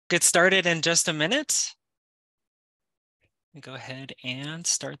get started in just a minute. Go ahead and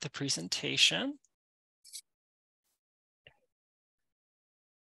start the presentation.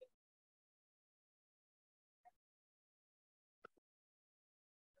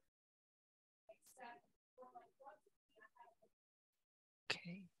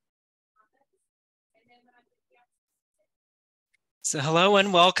 Okay. So hello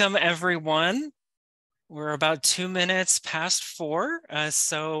and welcome everyone. We're about 2 minutes past 4,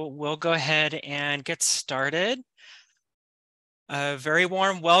 so we'll go ahead and get started. A very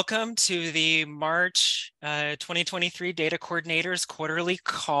warm welcome to the March 2023 Data Coordinators Quarterly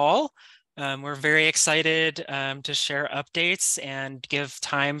Call. We're very excited to share updates and give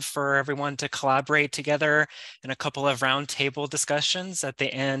time for everyone to collaborate together in a couple of roundtable discussions at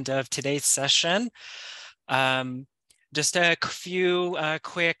the end of today's session. Just a few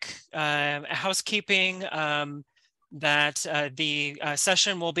quick housekeeping that the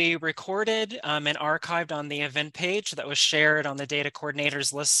session will be recorded and archived on the event page that was shared on the Data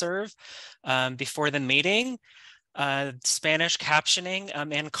Coordinators listserv before the meeting. Spanish captioning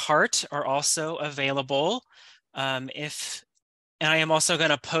and CART are also available. And I am also going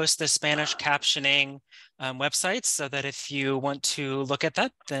to post the Spanish captioning websites so that if you want to look at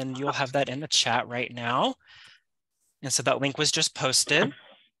that, then you'll have that in the chat right now. And so that link was just posted.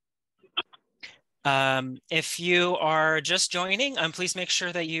 If you are just joining, please make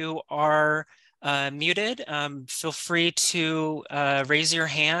sure that you are muted. Feel free to raise your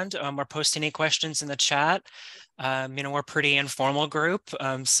hand or post any questions in the chat. We're a pretty informal group,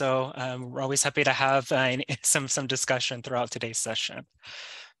 so we're always happy to have some discussion throughout today's session.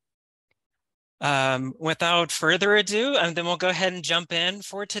 Without further ado, then we'll go ahead and jump in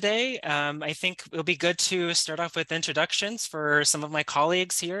for today. I think it'll be good to start off with introductions for some of my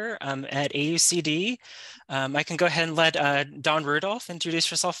colleagues here at AUCD. I can go ahead and let Dawn Rudolph introduce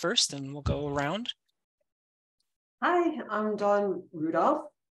herself first, and we'll go around. Hi, I'm Dawn Rudolph.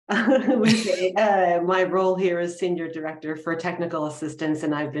 My role here is Senior Director for Technical Assistance,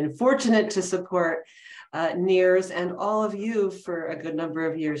 and I've been fortunate to support NIRS and all of you for a good number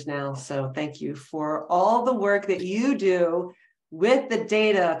of years now. So thank you for all the work that you do with the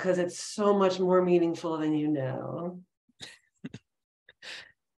data, because it's so much more meaningful than you know.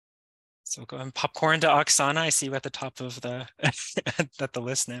 So go and popcorn to Oksana. I see you at the top of the at the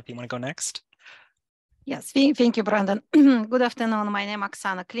list now, if you want to go next. Yes, thank you, Brandon. Good afternoon. My name is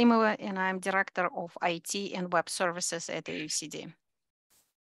Oksana Klimova, and I'm Director of IT and Web Services at AUCD.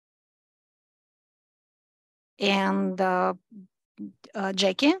 And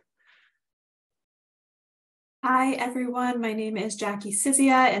Jackie? Hi, everyone. My name is Jackie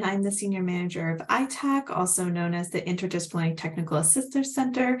Sizia, and I'm the Senior Manager of ITAC, also known as the Interdisciplinary Technical Assistance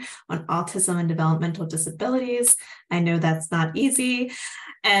Center on Autism and Developmental Disabilities. I know that's not easy.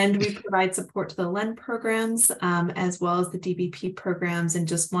 And we provide support to the LEN programs as well as the DBP programs, and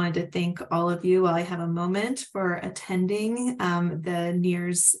just wanted to thank all of you while I have a moment for attending the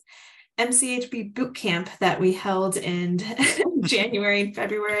NIRS MCHB boot camp that we held in January and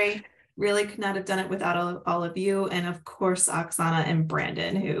February. Really could not have done it without all of you. And of course, Oksana and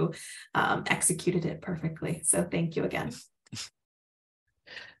Brandon, who executed it perfectly. So thank you again.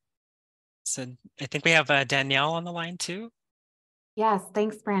 So I think we have Danielle on the line too. Yes,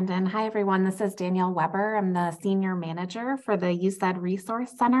 thanks, Brandon. Hi, everyone. This is Danielle Weber. I'm the Senior Manager for the UCEDD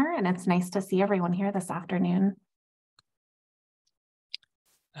Resource Center, and it's nice to see everyone here this afternoon.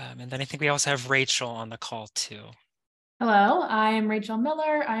 And then I think we also have Rachel on the call too. Hello, I'm Rachel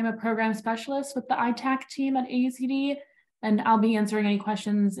Miller. I'm a program specialist with the ITAC team at AUCD, and I'll be answering any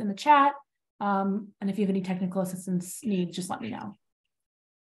questions in the chat. And if you have any technical assistance needs, just let me know.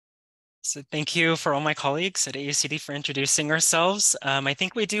 So thank you for all my colleagues at AUCD for introducing ourselves. I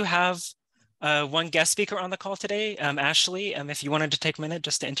think we do have one guest speaker on the call today, Ashley. If you wanted to take a minute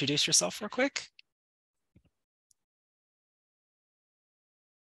just to introduce yourself real quick.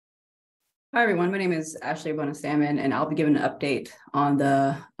 Hi, everyone. My name is Ashley Bonasalmon, and I'll be giving an update on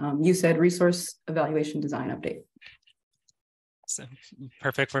the UCEDD Resource Evaluation Design Update. So,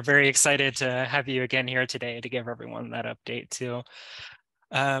 perfect. We're very excited to have you again here today to give everyone that update too.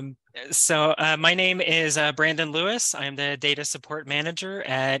 My name is Brandon Lewis. I'm the Data Support Manager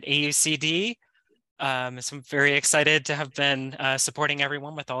at AUCD. So I'm very excited to have been supporting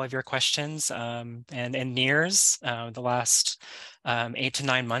everyone with all of your questions and NIRS the last 8 to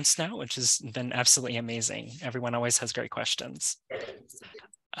 9 months now, which has been absolutely amazing. Everyone always has great questions.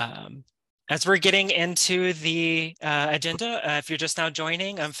 As we're getting into the agenda, if you're just now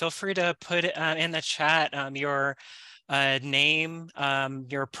joining, feel free to put in the chat your name,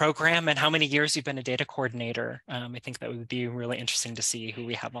 your program, and how many years you've been a data coordinator. I think that would be really interesting to see who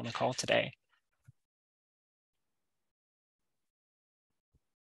we have on the call today.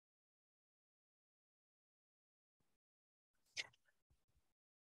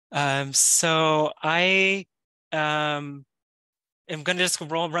 So I am going to just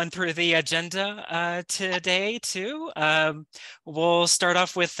run through the agenda today too. We'll start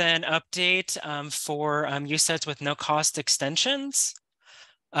off with an update for UCEDDs with no cost extensions.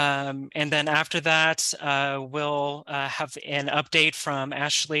 And then after that, we'll have an update from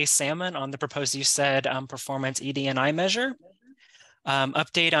Ashley Salmon on the proposed UCEDD performance ED&I measure.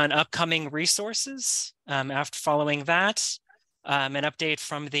 Update on upcoming resources. After following that, an update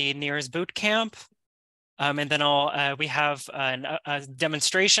from the NIRS bootcamp. And then we have a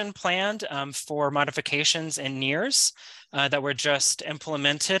demonstration planned for modifications in NIRS that were just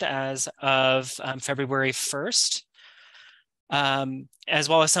implemented as of February 1st. As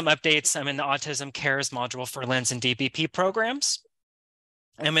well as some updates in the Autism Cares module for LINS and DBP programs.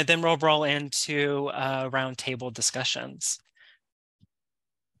 And then we'll roll into roundtable discussions.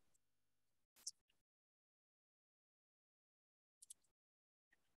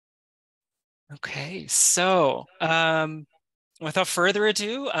 Okay, so without further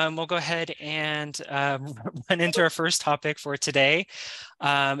ado, we'll go ahead and run into our first topic for today,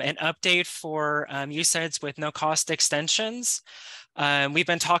 an update for UCEDDs with no cost extensions. We've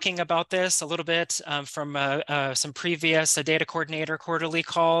been talking about this a little bit from some previous data coordinator quarterly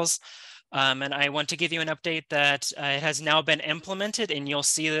calls. And I want to give you an update that it has now been implemented, and you'll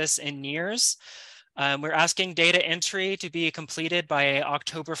see this in NIRS. We're asking data entry to be completed by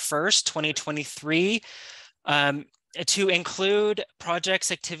October 1st, 2023, to include projects,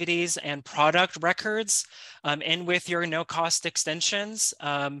 activities, and product records in with your no-cost extensions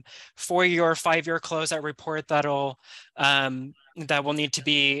for your 5-year closeout report that will need to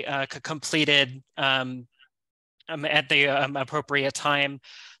be completed at the appropriate time.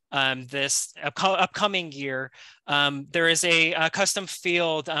 This upcoming year, there is a custom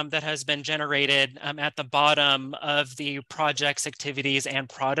field that has been generated at the bottom of the projects, activities, and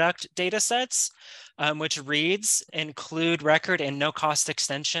product data sets, which reads, include record and no cost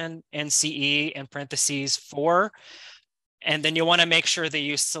extension, NCE, in parentheses 4. And then you want to make sure that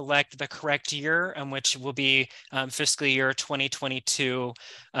you select the correct year, which will be fiscal year 2022,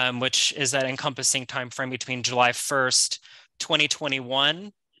 which is that encompassing time frame between July 1st,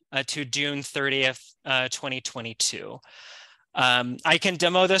 2021 to June 30th, 2022. I can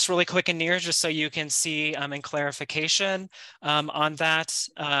demo this really quick in NIRS just so you can see in clarification on that,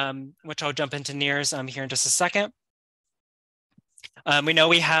 which I'll jump into NIRS here in just a second. We know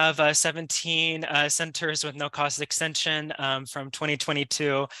we have 17 centers with no cost extension from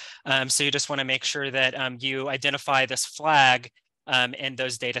 2022. So you just want to make sure that you identify this flag in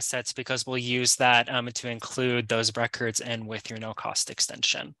those data sets, because we'll use that to include those records in with your no cost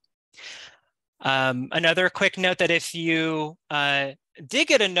extension. Another quick note that if you did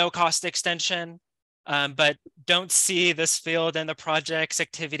get a no cost extension, but don't see this field in the projects,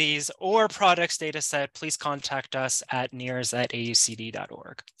 activities, or products data set, please contact us at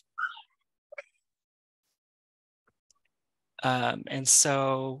nirs@aucd.org. And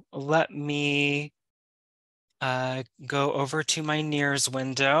so let me go over to my NIRS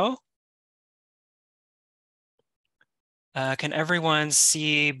window. Can everyone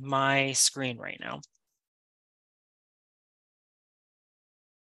see my screen right now?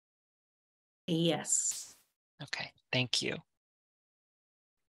 Yes. Okay, thank you.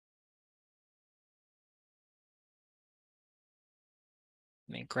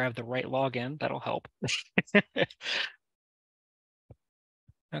 Let me grab the right login, that'll help.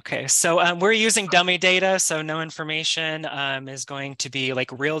 Okay, so we're using dummy data, so no information is going to be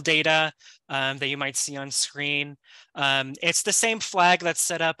like real data that you might see on screen. It's the same flag that's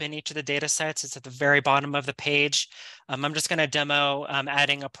set up in each of the data sets. It's at the very bottom of the page. I'm just going to demo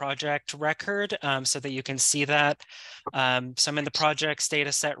adding a project record so that you can see that. So I'm in the projects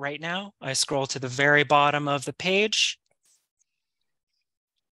data set right now. I scroll to the very bottom of the page.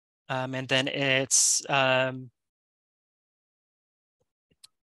 And then it's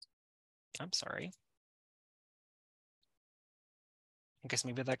I'm sorry. I guess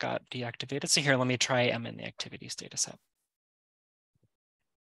maybe that got deactivated. So here, let me try in the activities data set.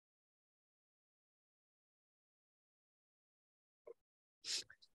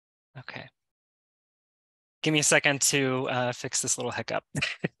 Okay. Give me a second to fix this little hiccup.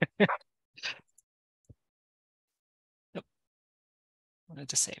 Nope. Wanted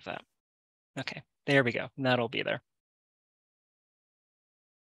to save that. Okay, there we go. That'll be there.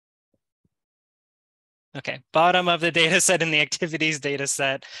 Okay, bottom of the data set in the activities data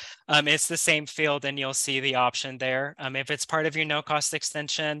set, it's the same field and you'll see the option there. If it's part of your no cost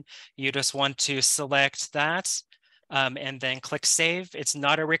extension, you just want to select that and then click save. It's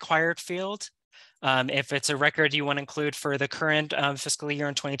not a required field. If it's a record you want to include for the current fiscal year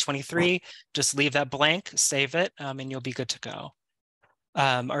in 2023, just leave that blank, save it, and you'll be good to go.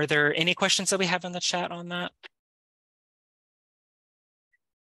 Are there any questions that we have in the chat on that?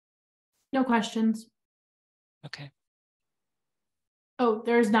 No questions. Okay. Oh,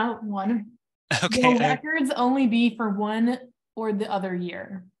 there's not one. Okay. Will records only be for one or the other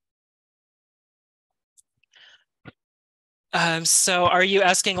year? So are you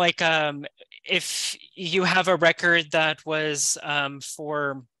asking like if you have a record that was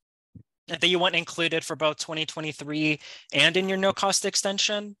for that you want included for both 2023 and in your no cost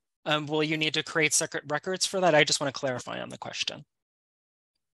extension, will you need to create separate records for that? I just want to clarify on the question.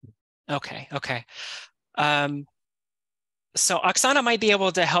 Okay. So Oksana might be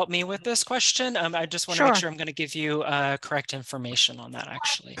able to help me with this question. I just want to make sure I'm going to give you correct information on that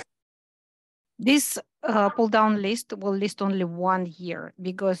actually. This pull-down list will list only 1 year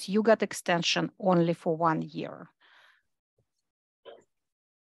because you got extension only for 1 year.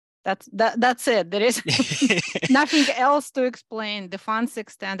 That's it. There is nothing else to explain. The funds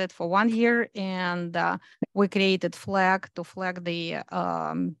extended for 1 year, and we created flag to flag the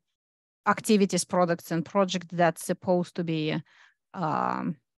activities, products, and project that's supposed to be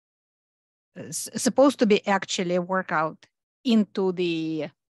actually work out into the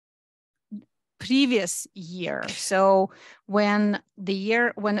previous year. So when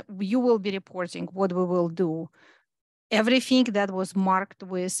you will be reporting, what we will do, everything that was marked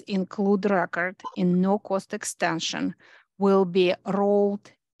with include record in no cost extension will be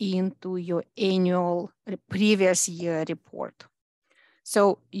rolled into your annual previous year report.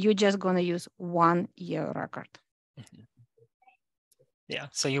 So you're just going to use 1 year record. Mm-hmm. Yeah,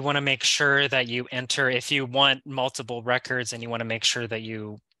 so you want to make sure that you enter, if you want multiple records, and you want to make sure that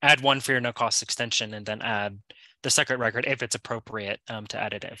you add one for your no cost extension and then add the second record if it's appropriate to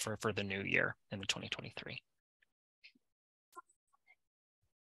add it in for the new year in the 2023.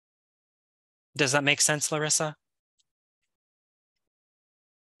 Does that make sense, Larissa?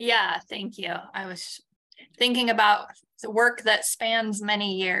 Yeah, thank you. I was thinking about the work that spans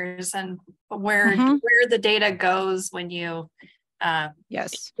many years and where the data goes when you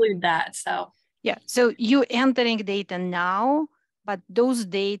include that. So yeah, so you entering data now, but those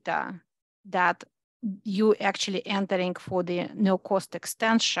data that you actually entering for the no cost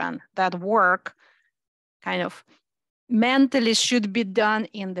extension, that work kind of mentally should be done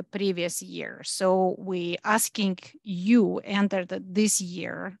in the previous year. So we asking you enter this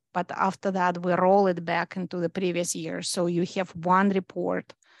year, but after that we roll it back into the previous year. So you have one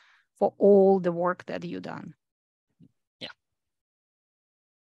report for all the work that you done.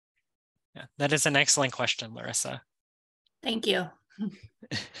 Yeah, that is an excellent question, Larissa. Thank you.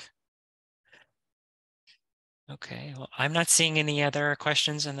 Okay, well, I'm not seeing any other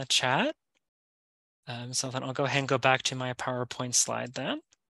questions in the chat. So then I'll go ahead and go back to my PowerPoint slide then.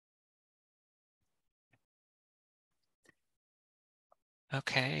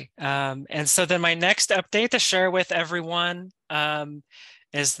 Okay, and so then my next update to share with everyone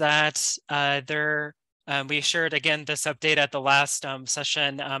is that we shared again this update at the last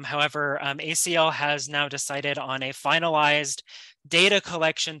session. However, ACL has now decided on a finalized data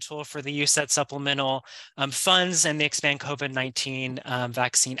collection tool for the UCEDD supplemental funds and the Expand COVID-19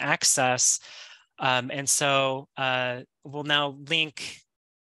 vaccine access. And so we'll now link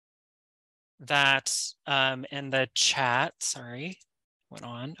that in the chat. Sorry, went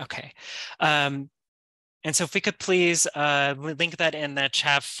on. Okay. And so if we could please link that in the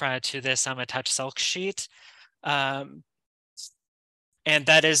chat to this attached Selk sheet. And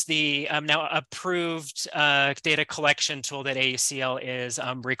that is the now approved data collection tool that AUCL is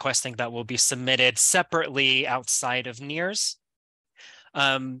requesting that will be submitted separately outside of NIRS.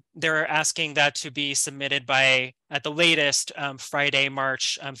 They're asking that to be submitted by, at the latest, Friday,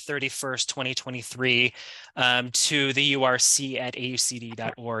 March 31st, 2023, to the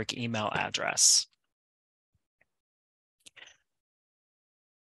urc@aucd.org email address.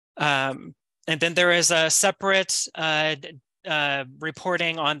 And then there is a separate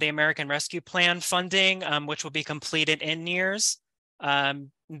reporting on the American Rescue Plan funding, which will be completed in NIRS.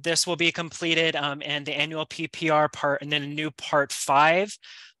 This will be completed in the annual PPR part, and then a new part 5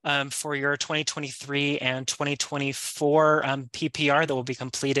 for your 2023 and 2024 PPR that will be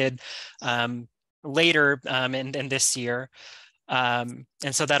completed later in this year. And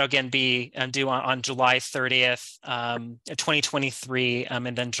so that'll again be due on July 30th, 2023,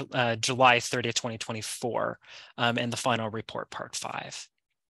 and then July 30th, 2024, in the final report, part 5.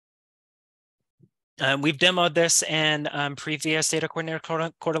 We've demoed this in previous data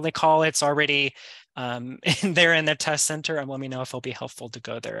coordinator quarterly call. It's already there in the test center, and let me know if it'll be helpful to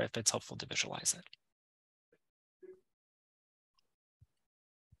go there, if it's helpful to visualize it.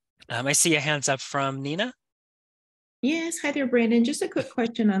 I see a hands up from Nina. Yes, hi there, Brandon. Just a quick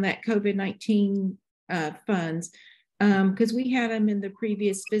question on that COVID-19 funds, because we had them in the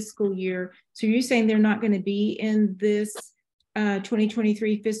previous fiscal year. So you're saying they're not going to be in this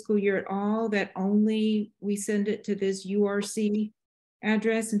 2023 fiscal year at all, that only we send it to this URC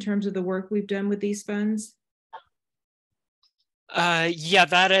address in terms of the work we've done with these funds? Yeah,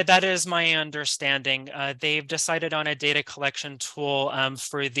 that is my understanding. They've decided on a data collection tool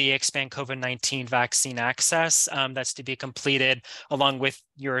for the Expand COVID-19 vaccine access that's to be completed along with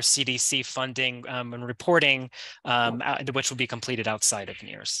your CDC funding and reporting, which will be completed outside of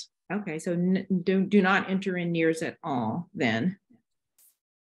NIRS. Okay, so do not enter in NIRS at all then.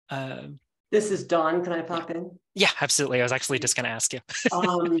 This is Dawn. Can I pop in? Yeah, absolutely. I was actually just going to ask you.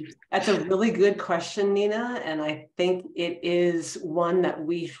 That's a really good question, Nina. And I think it is one that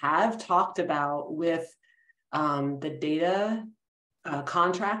we have talked about with the data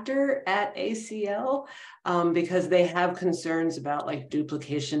contractor at ACL, because they have concerns about like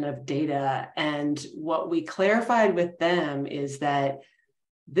duplication of data. And what we clarified with them is that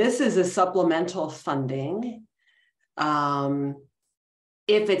this is a supplemental funding.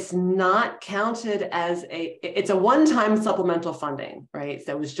 If it's not counted as it's a one-time supplemental funding, right?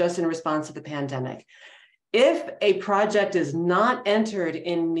 That was just in response to the pandemic. If a project is not entered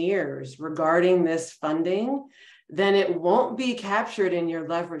in NIRS regarding this funding, then it won't be captured in your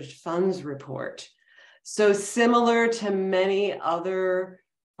leveraged funds report. So similar to many other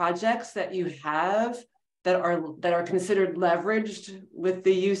projects that you have that are considered leveraged with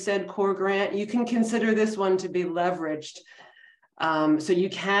the UCEDD core grant, you can consider this one to be leveraged. So you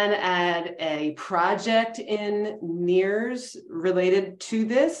can add a project in NIRS related to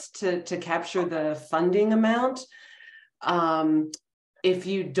this to capture the funding amount. If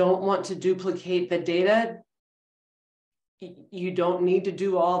you don't want to duplicate the data, you don't need to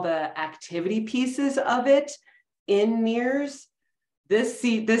do all the activity pieces of it in NIRS. This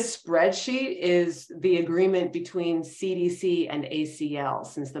spreadsheet is the agreement between CDC and ACL.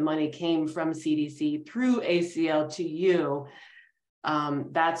 Since the money came from CDC through ACL to you,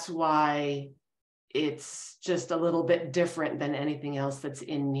 that's why it's just a little bit different than anything else that's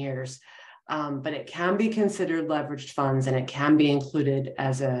in NIRS. But it can be considered leveraged funds, and it can be included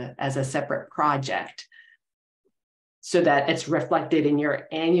as a separate project so that it's reflected in your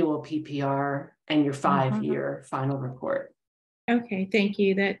annual PPR and your 5-year final report. Okay, thank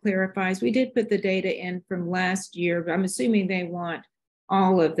you. That clarifies. We did put the data in from last year, but I'm assuming they want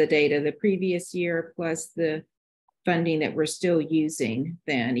all of the data, the previous year plus the funding that we're still using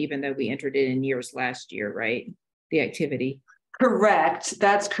then, even though we entered it in NIRS last year, right? The activity. Correct.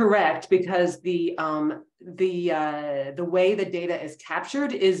 That's correct, because the way the data is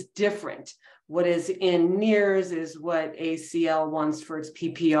captured is different. What is in NIRS is what ACL wants for its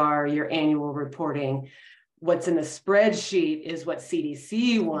PPR, your annual reporting. What's in the spreadsheet is what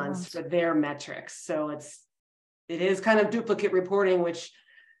CDC wants for their metrics. So it is kind of duplicate reporting, which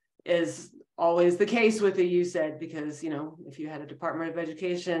is always the case with the UCEDD, because, you know, if you had a Department of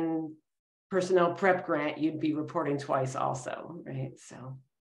Education personnel prep grant, you'd be reporting twice also, right? So.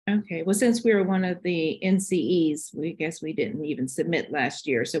 Okay, well, since we were one of the NCEs, we guess we didn't even submit last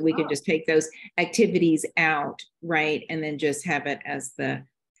year. So we could just take those activities out, right? And then just have it as the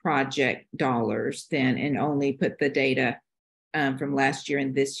project dollars then, and only put the data from last year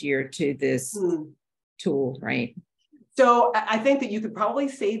and this year to this tool, right? So I think that you could probably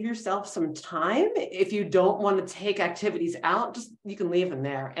save yourself some time if you don't want to take activities out. Just you can leave them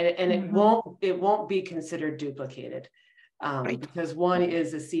there, and it won't be considered duplicated, because one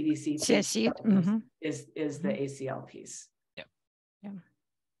is a CDC piece, is the ACL piece. Yeah.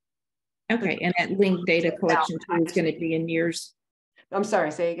 Okay, and that linked data collection tool is going to be in NIRS. I'm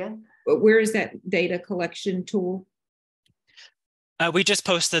sorry, say again. But where is that data collection tool? We just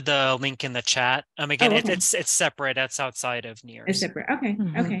posted the link in the chat. Again, it's separate. That's outside of NIRS. It's separate. Okay.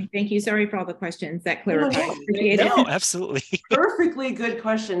 Okay. Thank you. Sorry for all the questions. That clarifies. No, absolutely. Perfectly good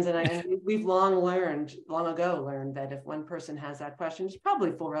questions. And we've long ago learned that if one person has that question, there's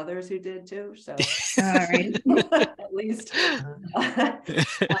probably 4 others who did too. So all right. At least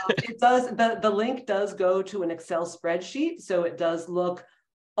it does. The link does go to an Excel spreadsheet. So it does look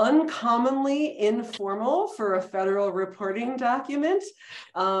uncommonly informal for a federal reporting document.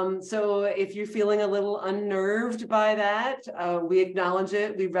 So if you're feeling a little unnerved by that, we acknowledge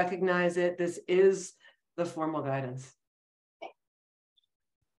it, we recognize it. This is the formal guidance.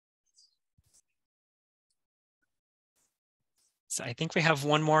 So I think we have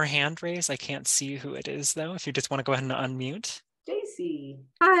one more hand raised. I can't see who it is though. If you just want to go ahead and unmute. JC.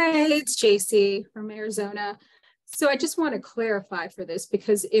 Hi, it's JC from Arizona. So I just want to clarify for this,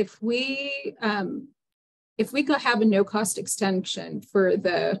 because if we go have a no cost extension for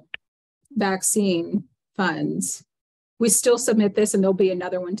the vaccine funds, we still submit this and there'll be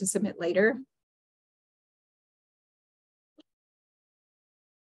another one to submit later.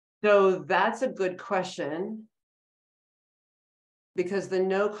 So that's a good question, because the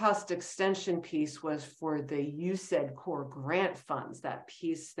no cost extension piece was for the UCEDD core grant funds, that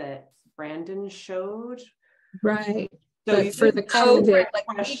piece that Brandon showed. Right. So but for the COVID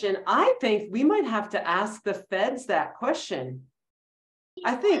question, I think we might have to ask the feds that question.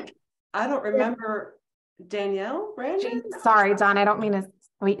 I don't remember. Danielle, Brandon? Sorry, Don, I don't mean to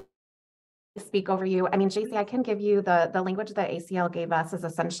speak over you. I mean, JC, I can give you the language that ACL gave us is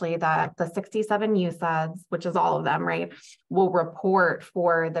essentially that the 67 UCEDDs, which is all of them, right, will report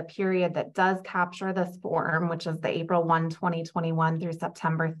for the period that does capture this form, which is the April 1, 2021 through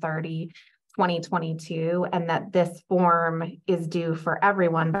September 30, 2022, and that this form is due for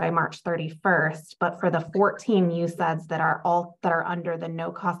everyone by March 31st. But for the 14 UCEDDs that are under the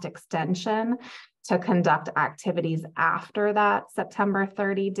no cost extension to conduct activities after that September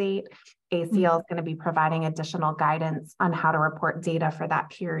 30 date, ACL is going to be providing additional guidance on how to report data for that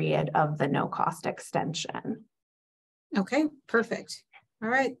period of the no cost extension. Okay, perfect. All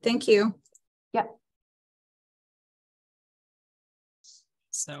right, thank you. Yep.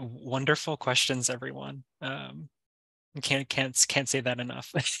 So wonderful questions, everyone. Can't say that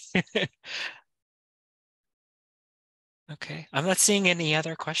enough. Okay, I'm not seeing any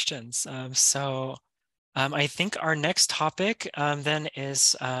other questions. I think our next topic then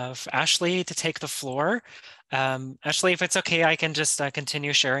is for Ashley to take the floor. Ashley, if it's okay, I can just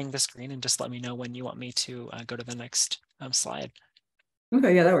continue sharing the screen and just let me know when you want me to go to the next slide.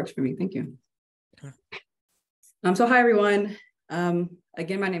 Okay, yeah, that works for me. Thank you. So hi, everyone.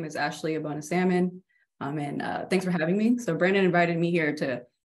 Again, my name is Ashley Abona-Salmon, and thanks for having me. So Brandon invited me here to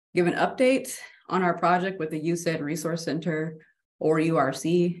give an update on our project with the UCEDD Resource Center, or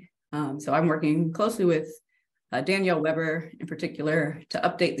URC. So I'm working closely with Danielle Weber in particular to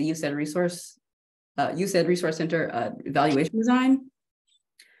update the UCEDD Resource Center evaluation design.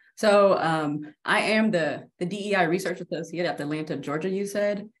 So I am the DEI Research Associate at the Atlanta, Georgia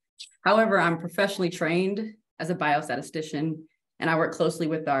UCEDD. However, I'm professionally trained as a biostatistician, and I work closely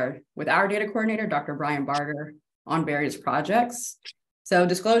with our data coordinator, Dr. Brian Barger, on various projects. So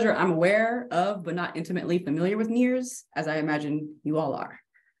disclosure, I'm aware of, but not intimately familiar with NIRS, as I imagine you all are.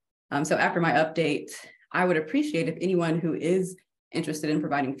 So after my update, I would appreciate if anyone who is interested in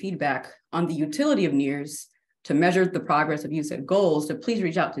providing feedback on the utility of NIRS to measure the progress of UCEDD goals to please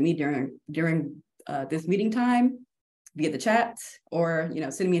reach out to me during this meeting time via the chat, or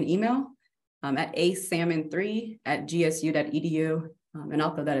send me an email at asalmon3@gsu.edu, and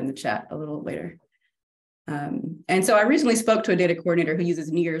I'll throw that in the chat a little later. And so I recently spoke to a data coordinator who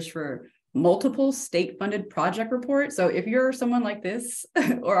uses NIRS for multiple state-funded project reports. So if you're someone like this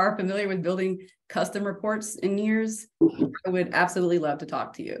or are familiar with building custom reports in NIRS, I would absolutely love to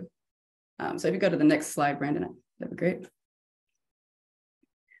talk to you. So if you go to the next slide, Brandon, that'd be great.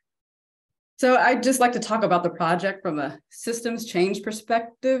 So I'd just like to talk about the project from a systems change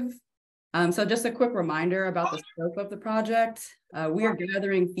perspective. So just a quick reminder about the scope of the project. We are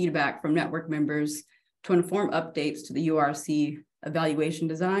gathering feedback from network members to inform updates to the URC evaluation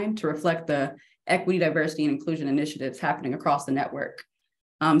design to reflect the equity, diversity, and inclusion initiatives happening across the network.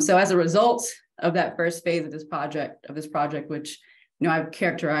 So as a result of that first phase of this project, which I've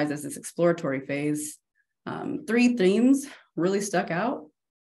characterized as this exploratory phase, 3 themes really stuck out.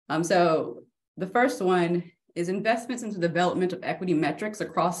 So the first one is investments into the development of equity metrics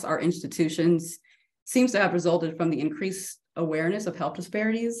across our institutions seems to have resulted from the increased awareness of health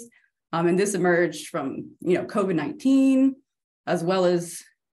disparities. And this emerged from COVID-19, as well as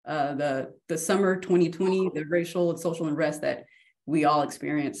the summer 2020, the racial and social unrest that we all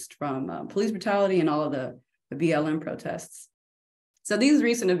experienced from police brutality and all of the BLM protests. So these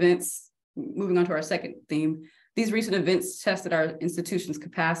recent events, moving on to our second theme, these recent events tested our institution's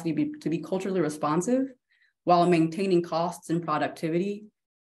capacity to be culturally responsive while maintaining costs and productivity.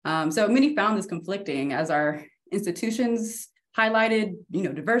 So many found this conflicting as our institutions highlighted,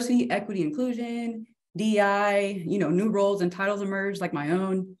 diversity, equity, inclusion, DEI, new roles and titles emerged like my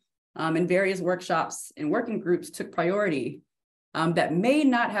own, and various workshops and working groups took priority that may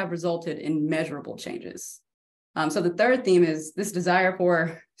not have resulted in measurable changes. So the third theme is this desire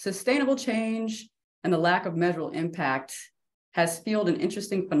for sustainable change and the lack of measurable impact has fueled an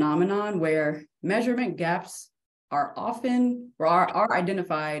interesting phenomenon where measurement gaps are often are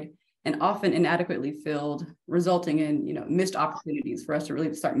identified and often inadequately filled, resulting in missed opportunities for us to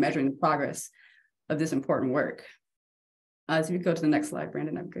really start measuring the progress of this important work. So if you go to the next slide,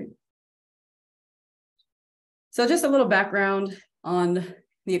 Brandon, that'd be great. So just a little background on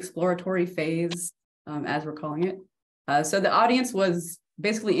the exploratory phase, as we're calling it. So the audience was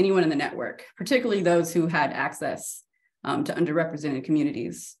basically anyone in the network, particularly those who had access to underrepresented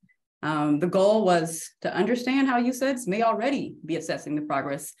communities. The goal was to understand how UCEDDs may already be assessing the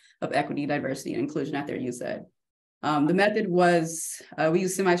progress of equity, diversity, and inclusion at their UCEDD. The method was, we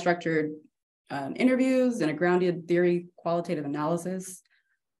used semi-structured interviews and a grounded theory qualitative analysis.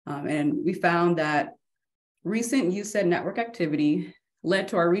 And we found that recent UCEDD network activity led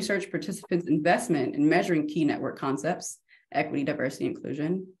to our research participants' investment in measuring key network concepts, equity, diversity,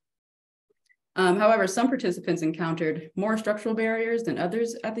 inclusion. However, some participants encountered more structural barriers than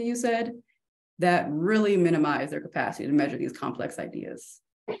others at the UCEDD that really minimized their capacity to measure these complex ideas.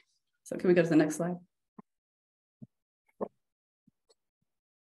 So can we go to the next slide?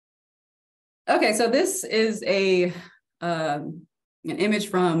 Okay, so this is an image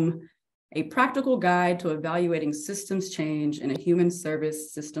from a practical guide to evaluating systems change in a human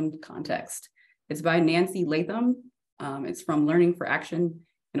service system context. It's by Nancy Latham. It's from Learning for Action,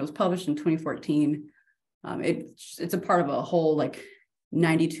 and it was published in 2014. It's a part of a whole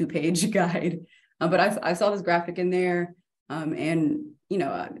 92-page guide, but I saw this graphic in there, and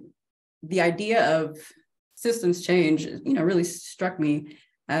the idea of systems change, really struck me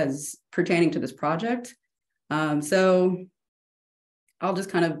as pertaining to this project. So I'll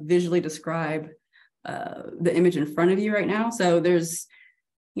just kind of visually describe the image in front of you right now. So there's,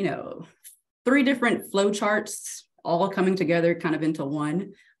 3 different flow charts all coming together kind of into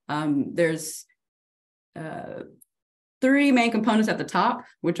one. There's 3 main components at the top,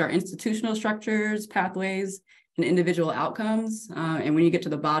 which are institutional structures, pathways, and individual outcomes. And when you get to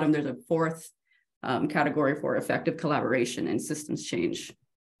the bottom, there's a 4th category for effective collaboration and systems change.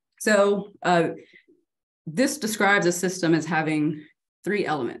 So this describes a system as having 3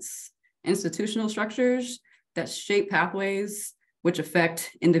 elements: institutional structures that shape pathways which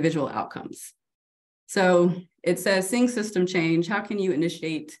affect individual outcomes. So it says, seeing system change, how can you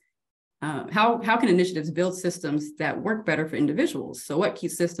initiate, how can initiatives build systems that work better for individuals? So what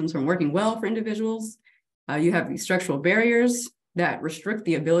keeps systems from working well for individuals? You have these structural barriers that restrict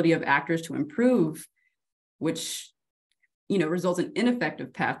the ability of actors to improve, which results in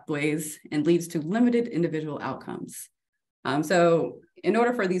ineffective pathways and leads to limited individual outcomes. So in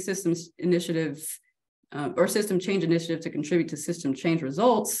order for these systems initiatives or system change initiatives to contribute to system change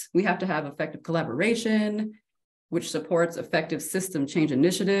results, we have to have effective collaboration, which supports effective system change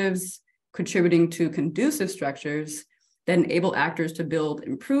initiatives, contributing to conducive structures that enable actors to build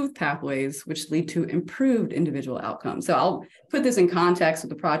improved pathways, which lead to improved individual outcomes. So I'll put this in context with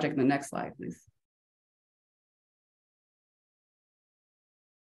the project in the next slide, please.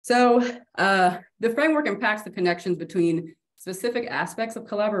 So the framework impacts the connections between specific aspects of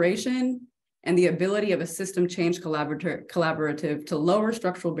collaboration and the ability of a system change collaborative to lower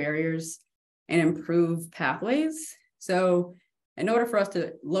structural barriers and improve pathways. So in order for us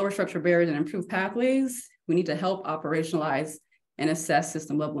to lower structural barriers and improve pathways, we need to help operationalize and assess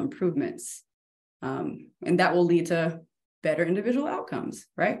system level improvements. And that will lead to better individual outcomes,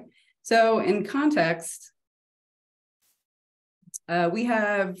 right? So in context, we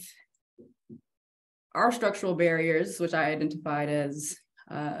have our structural barriers, which I identified as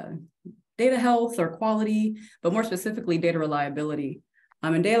data health or quality, but more specifically data reliability.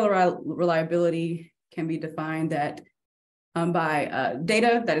 And data reliability can be defined that by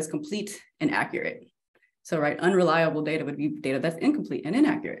data that is complete and accurate. So, right, unreliable data would be data that's incomplete and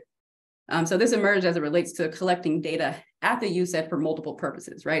inaccurate. So this emerged as it relates to collecting data at the UCEDD for multiple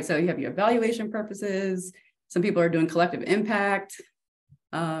purposes, right? So you have your evaluation purposes. Some people are doing collective impact,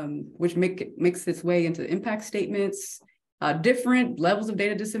 which makes its way into impact statements, different levels of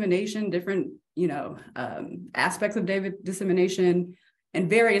data dissemination, different aspects of data dissemination, and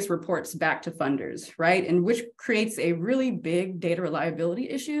various reports back to funders, right? And which creates a really big data reliability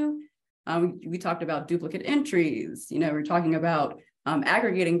issue. We talked about duplicate entries, we're talking about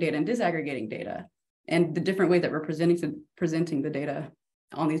aggregating data and disaggregating data, and the different ways that we're presenting the data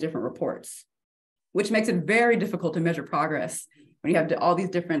on these different reports, which makes it very difficult to measure progress when you have all these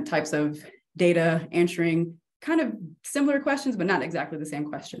different types of data, answering kind of similar questions, but not exactly the same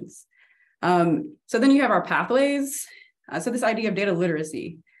questions. So then you have our pathways. So this idea of data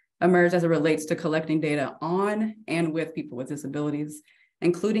literacy emerged as it relates to collecting data on and with people with disabilities,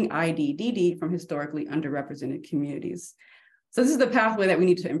 including IDDD from historically underrepresented communities. So this is the pathway that we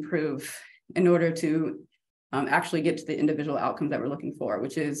need to improve in order to actually get to the individual outcomes that we're looking for,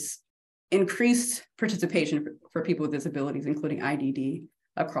 which is increased participation for people with disabilities, including IDD,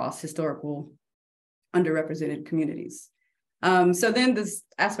 across historical underrepresented communities. So then this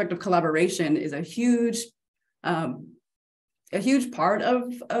aspect of collaboration is a huge part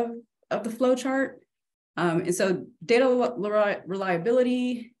of the flow chart. And so data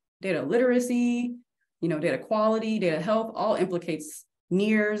reliability, data literacy, data quality, data health, all implicates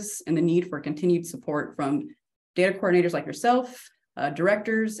NIRS and the need for continued support from data coordinators like yourself,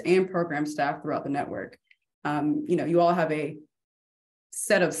 directors, and program staff throughout the network. You all have a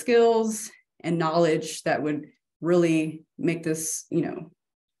set of skills and knowledge that would really make this,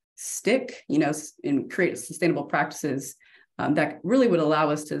 stick, and create sustainable practices that really would allow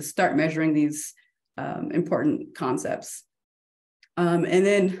us to start measuring these important concepts. And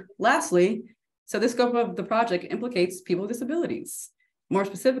then lastly, so the scope of the project implicates people with disabilities, more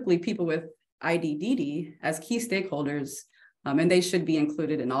specifically people with IDDD as key stakeholders, and they should be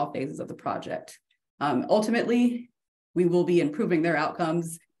included in all phases of the project. Ultimately, we will be improving their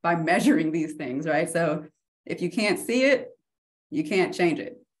outcomes by measuring these things, right? So if you can't see it, you can't change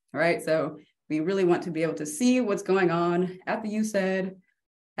it, right? So we really want to be able to see what's going on at the UCEDD,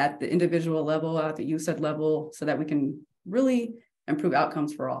 at the individual level, at the UCEDD level, so that we can really improve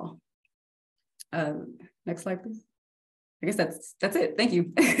outcomes for all. Next slide, please. I guess that's it. Thank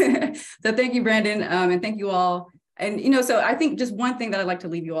you. So thank you, Brandon, and thank you all. And so I think just one thing that I'd like to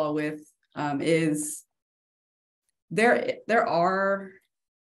leave you all with is there are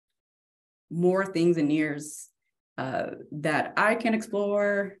more things in NIRS that I can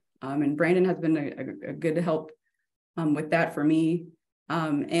explore, and Brandon has been a good help with that for me.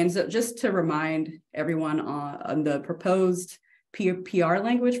 And so just to remind everyone on the proposed PR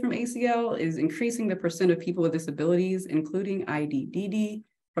language from ACL is increasing the percent of people with disabilities, including IDDD,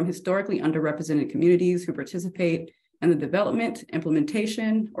 from historically underrepresented communities who participate in the development,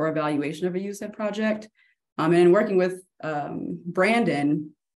 implementation, or evaluation of a UCEDD project. And in working with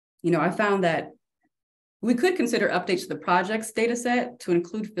Brandon, I found that we could consider updates to the project's data set to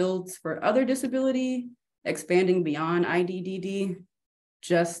include fields for other disability, expanding beyond IDDD,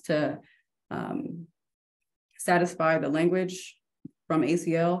 just to satisfy the language from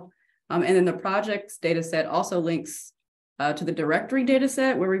ACL. And then the project's data set also links to the directory data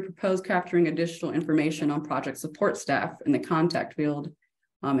set, where we propose capturing additional information on project support staff in the contact field,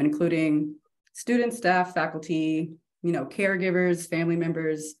 including students, staff, faculty, caregivers, family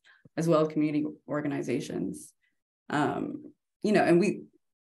members, as well as community organizations. And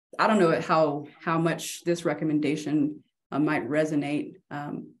I don't know how much this recommendation might resonate,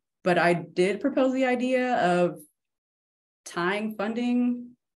 but I did propose the idea of tying funding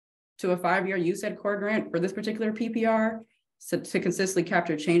to a 5-year UCEDD core grant for this particular PPR, so to consistently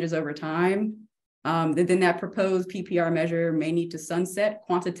capture changes over time. Then that proposed PPR measure may need to sunset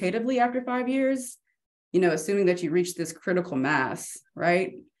quantitatively after 5 years, assuming that you reach this critical mass,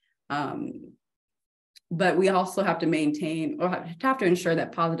 right? But we also have to maintain, or have to ensure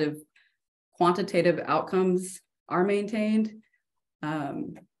that positive quantitative outcomes are maintained,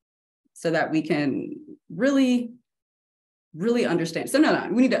 so that we can really understand. So no,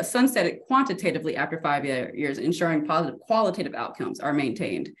 we need to sunset it quantitatively after 5 years, ensuring positive qualitative outcomes are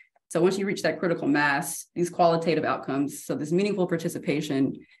maintained. So once you reach that critical mass, these qualitative outcomes, so this meaningful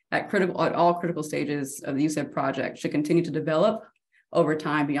participation at all critical stages of the UCEDD project should continue to develop over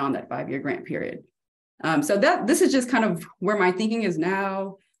time beyond that 5-year grant period. So this is just kind of where my thinking is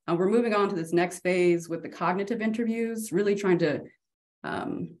now. We're moving on to this next phase with the cognitive interviews, really trying to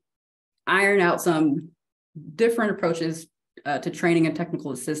iron out some different approaches to training and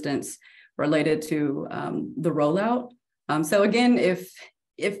technical assistance related to the rollout. So again, if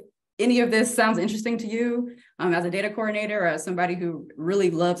any of this sounds interesting to you as a data coordinator or as somebody who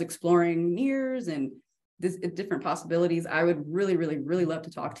really loves exploring NIRS and different possibilities, I would really love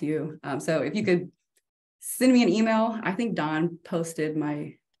to talk to you. So if you could send me an email, I think Don posted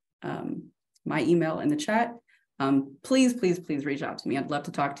my email in the chat. Please reach out to me. I'd love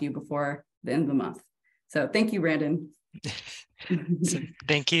to talk to you before the end of the month. So thank you, Brandon. So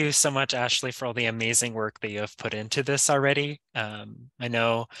thank you so much, Ashley, for all the amazing work that you have put into this already. I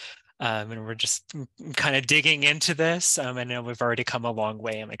know, and we're just kind of digging into this. I know we've already come a long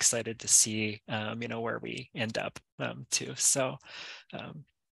way. I'm excited to see, where we end up too. So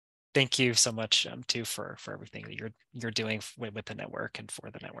thank you so much too for everything that you're doing with the network and for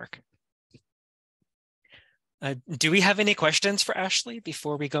the network. Do we have any questions for Ashley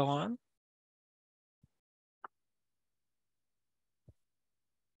before we go on?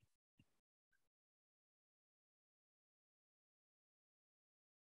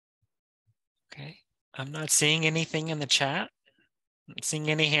 Okay, I'm not seeing anything in the chat. I'm not seeing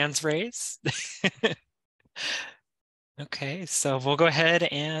any hands raised. Okay, so we'll go ahead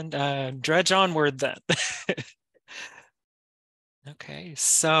and dredge onward then. Okay,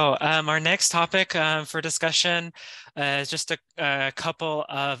 so our next topic for discussion is just a couple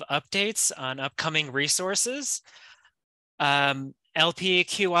of updates on upcoming resources. LPQI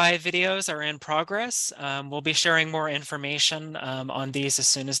videos are in progress. We'll be sharing more information on these as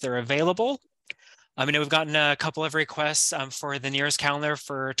soon as they're available. I know we've gotten a couple of requests for the NIRS calendar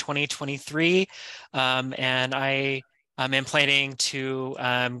for 2023, and I am planning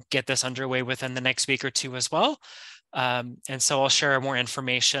to get this underway within the next week or two as well. And so I'll share more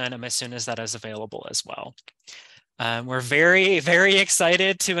information as soon as that is available as well. We're very, very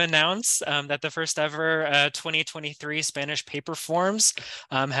excited to announce that the first ever 2023 Spanish paper forms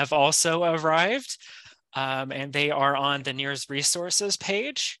have also arrived, and they are on the NIRS resources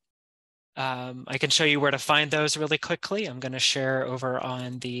page. I can show you where to find those really quickly. I'm going to share over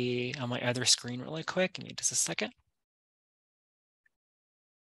on my other screen really quick. Give me just a second.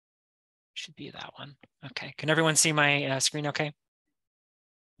 Should be that one. Okay. Can everyone see my screen okay?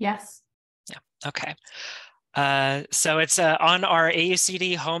 Yes. Yeah. Okay. So it's on our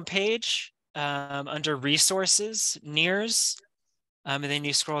AUCD homepage under resources, NIRS. And then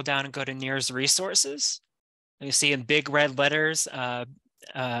you scroll down and go to NIRS resources. And you see in big red letters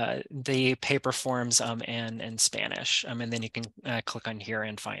the paper forms in Spanish. And then you can click on here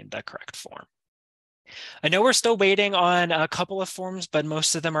and find the correct form. I know we're still waiting on a couple of forms, but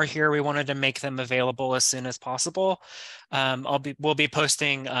most of them are here. We wanted to make them available as soon as possible. We'll be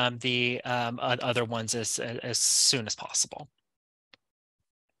posting the other ones as soon as possible.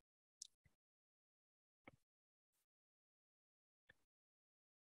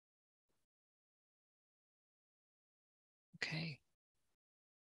 Okay.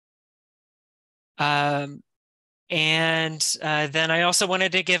 And then I also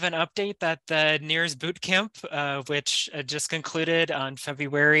wanted to give an update that the NIRS Bootcamp, which just concluded on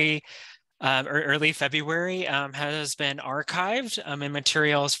February, or early February, has been archived, and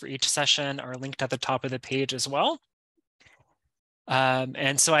materials for each session are linked at the top of the page as well.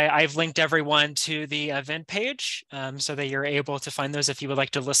 And so I've linked everyone to the event page so that you're able to find those if you would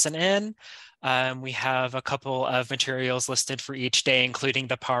like to listen in. We have a couple of materials listed for each day, including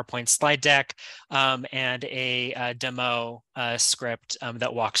the PowerPoint slide deck and a demo script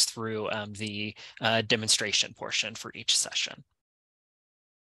that walks through the demonstration portion for each session.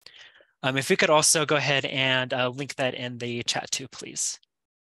 If we could also go ahead and link that in the chat too, please.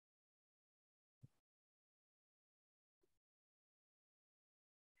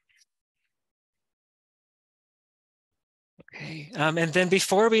 Okay, and then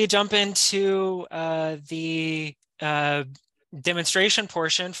before we jump into the demonstration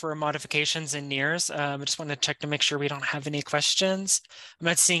portion for modifications in NIRS, I just want to check to make sure we don't have any questions. I'm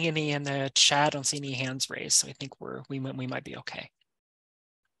not seeing any in the chat. I don't see any hands raised, so I think we might be okay.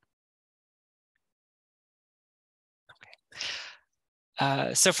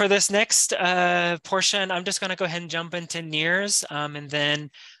 So for this next portion, I'm just going to go ahead and jump into NIRS, and then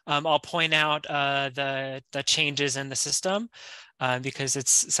I'll point out the changes in the system because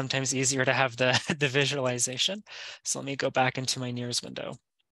it's sometimes easier to have the visualization. So let me go back into my NIRS window.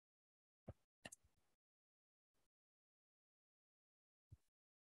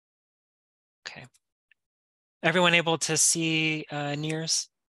 Okay. Everyone able to see NIRS?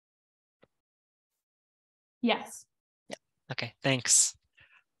 Yes. Okay, thanks.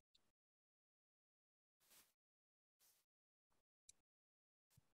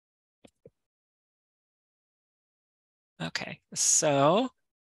 Okay, so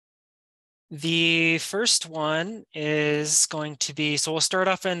the first one is going to be, so we'll start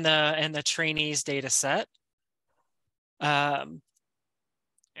off in the trainees data set. And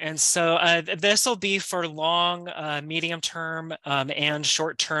so this will be for long, medium-term, and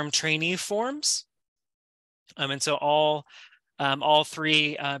short-term trainee forms. And so all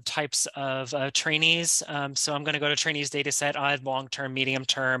three types of trainees. So I'm going to go to trainees data set, add long-term,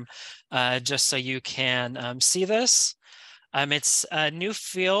 medium-term, just so you can see this. It's a new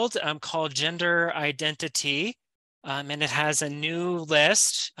field called gender identity, and it has a new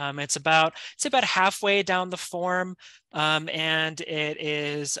list. It's about halfway down the form, and it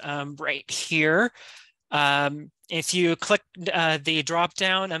is right here. If you click the drop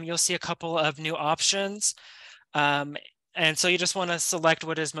down, you'll see a couple of new options. And so you just want to select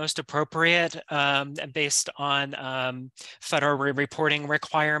what is most appropriate based on federal reporting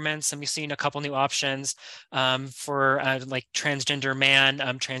requirements. And we've seen a couple new options for like transgender man,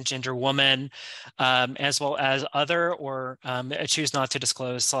 transgender woman, as well as other, or choose not to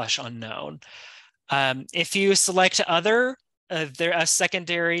disclose / unknown. If you select other, a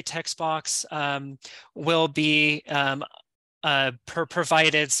secondary text box will be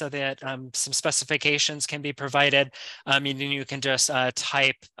provided so that some specifications can be provided, and you can just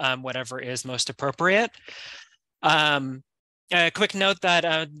type whatever is most appropriate. A quick note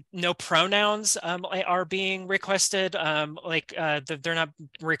that no pronouns are being requested. They're not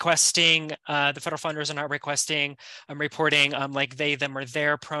requesting, the federal funders are not requesting reporting like they, them, or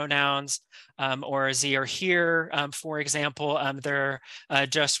their pronouns, or ze or here, for example. They're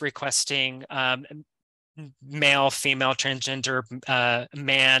just requesting male, female, transgender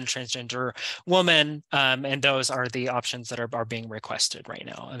man, transgender woman, and those are the options that are being requested right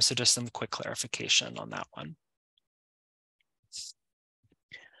now. So just some quick clarification on that one.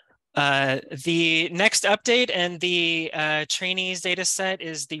 The next update in the trainees data set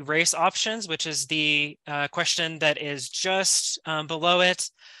is the race options, which is the question that is just below it.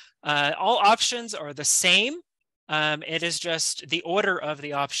 All options are the same. It is just the order of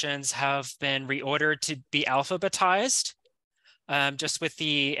the options have been reordered to be alphabetized, just with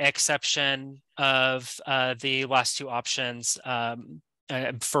the exception of the last two options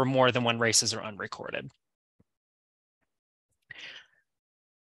for more than one races are unrecorded.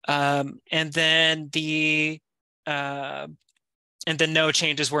 And then no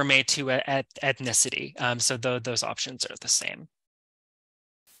changes were made to ethnicity. So those options are the same.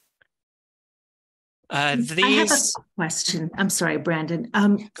 I have a question. I'm sorry, Brandon.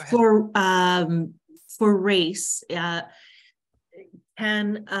 For race, can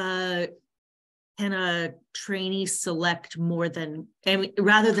a trainee select more than,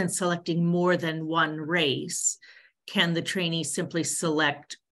 rather than selecting more than one race, can the trainee simply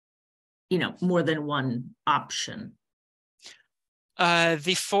select, more than one option?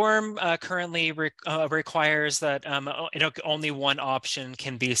 The form currently requires that only one option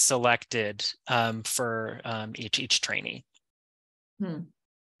can be selected for each trainee.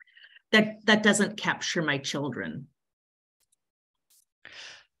 That doesn't capture my children.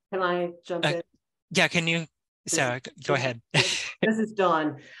 Can I jump in? Yeah, can you? Sarah, go ahead. This is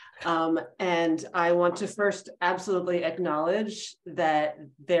Dawn. And I want to first absolutely acknowledge that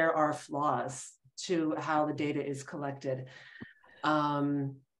there are flaws to how the data is collected.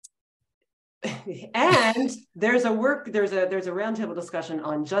 And there's a roundtable discussion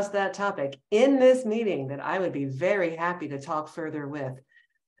on just that topic in this meeting that I would be very happy to talk further with.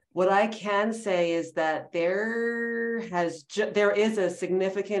 What I can say is that there is a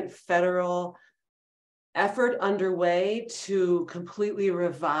significant federal effort underway to completely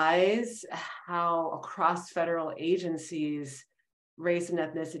revise how across federal agencies race and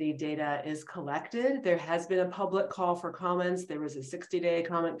ethnicity data is collected. There has been a public call for comments. There was a 60-day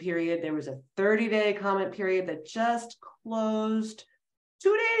comment period. There was a 30-day comment period that just closed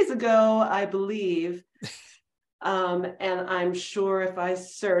 2 days ago, I believe. And I'm sure if I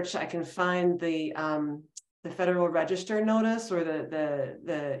search, I can find the Federal Register notice or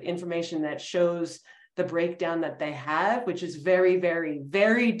the information that shows the breakdown that they have, which is very, very,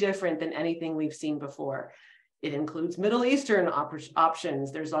 very different than anything we've seen before. It includes Middle Eastern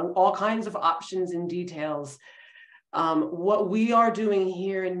options. There's all kinds of options and details. What we are doing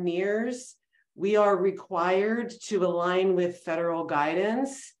here in NIRS, we are required to align with federal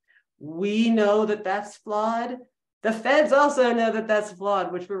guidance. We know that that's flawed. The feds also know that that's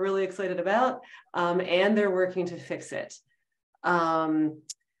flawed, which we're really excited about, and they're working to fix it.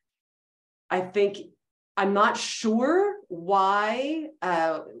 I'm not sure why,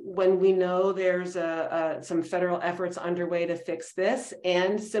 when we know there's some federal efforts underway to fix this,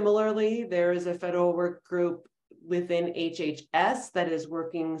 and similarly, there is a federal work group within HHS that is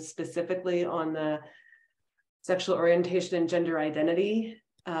working specifically on the sexual orientation and gender identity.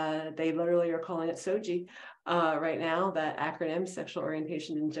 They literally are calling it SOGI right now, that acronym, sexual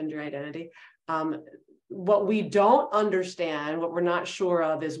orientation and gender identity. What we don't understand, what we're not sure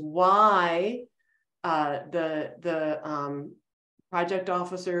of, is why the project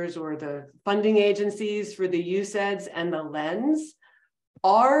officers or the funding agencies for the UCEDDs and the LENS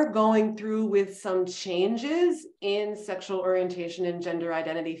are going through with some changes in sexual orientation and gender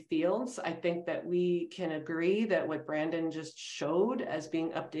identity fields. I think that we can agree that what Brandon just showed as being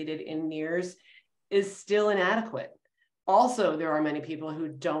updated in NIRS is still inadequate. Also, there are many people who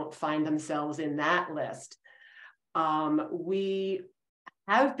don't find themselves in that list. We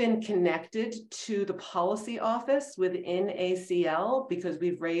have been connected to the policy office within ACL because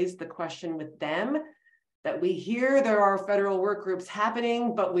we've raised the question with them that we hear there are federal work groups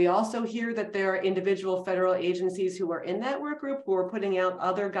happening, but we also hear that there are individual federal agencies who are in that work group who are putting out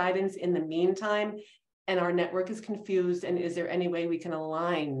other guidance in the meantime, and our network is confused, and is there any way we can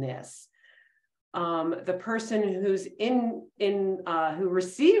align this? The person who's who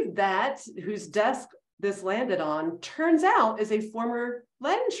received that, whose desk this landed on, turns out is a former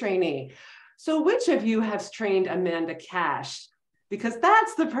LEN trainee. So which of you has trained Amanda Cash? Because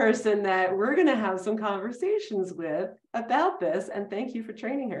that's the person that we're going to have some conversations with about this. And thank you for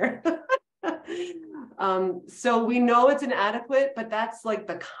training her. So we know it's inadequate, but that's like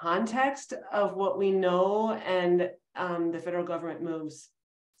the context of what we know. And the federal government moves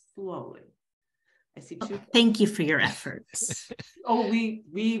slowly. I see two. Thank you for your efforts. Oh,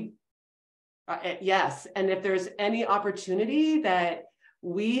 yes. And if there's any opportunity that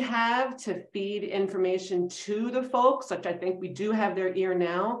we have to feed information to the folks, which I think we do have their ear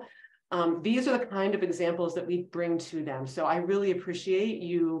now, these are the kind of examples that we bring to them. So I really appreciate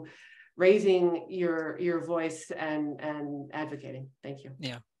you raising your voice and advocating. Thank you.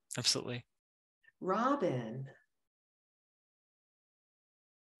 Yeah, absolutely. Robin.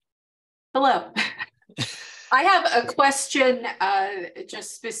 Hello. I have a question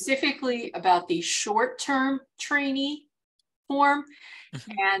just specifically about the short-term trainee form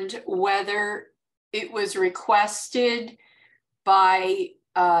and whether it was requested by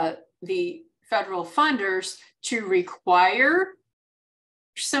the federal funders to require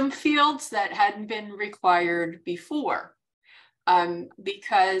some fields that hadn't been required before.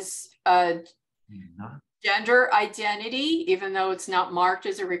 Because gender identity, even though it's not marked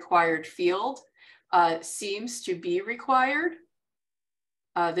as a required field, seems to be required.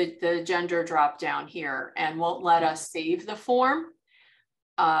 The gender drop down here and won't let us save the form.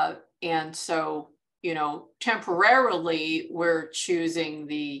 And so, you know, temporarily we're choosing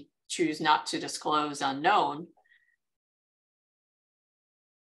the choose not to disclose unknown.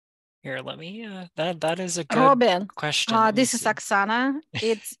 Here, let me, that is a good Robin, question. This is Oksana.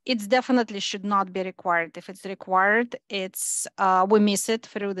 It's definitely should not be required. If it's required, it's we miss it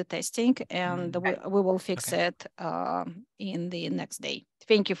through the testing, and we will fix it in the next day.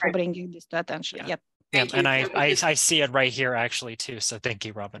 Thank you for bringing this to attention. Yeah. Yep. Yeah, and I see it right here actually too. So thank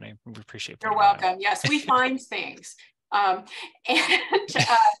you, Robin. I appreciate it. You're welcome. Yes, we find things.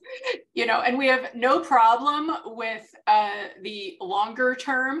 You know, and we have no problem with the longer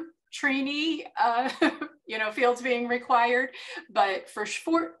term trainee, you know, fields being required, but for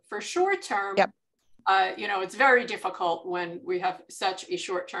short term, you know, it's very difficult when we have such a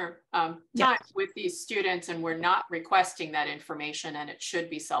short term time with these students, and we're not requesting that information, and it should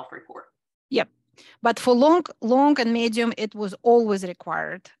be self-report. Yep. But for long and medium, it was always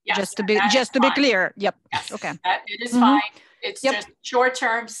required. Yes, just to be clear. Yep. Yes, okay. It is fine. It's just short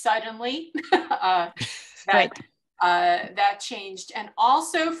term suddenly. That changed. And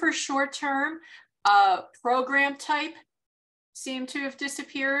also for short term, program type seemed to have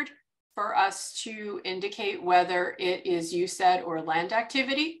disappeared for us to indicate whether it is UCEDD or land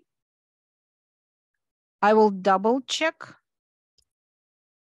activity. I will double check.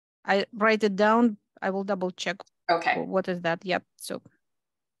 I write it down. I will double check. Okay. What is that? Yep. So.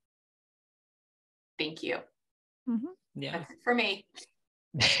 Thank you. Yeah. That's it for me.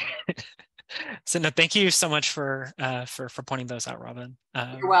 So no, thank you so much for pointing those out, Robin.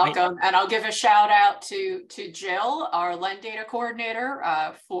 You're welcome. And I'll give a shout out to Jill, our LEND data coordinator,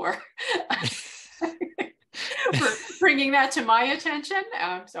 for bringing that to my attention.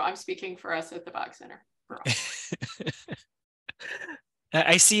 So I'm speaking for us at the Bog Center.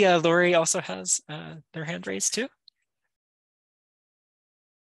 I see Lori also has their hand raised too.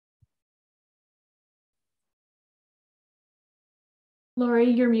 Lori,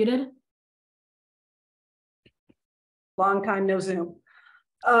 you're muted. Long time no Zoom.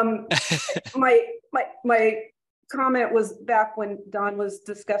 My comment was back when Don was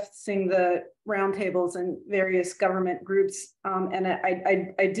discussing the roundtables and various government groups, and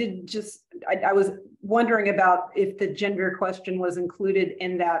I was wondering about if the gender question was included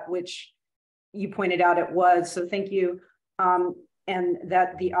in that, which you pointed out it was. So thank you, and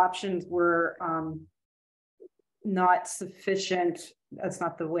that the options were not sufficient. That's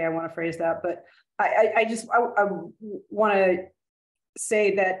not the way I want to phrase that, but I want to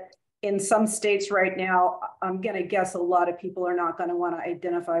say that in some states right now, I'm going to guess a lot of people are not going to want to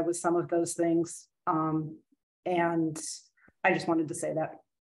identify with some of those things. And I just wanted to say that.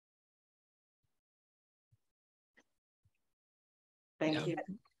 Thank you.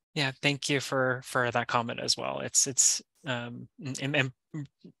 Yeah, thank you for that comment as well. It's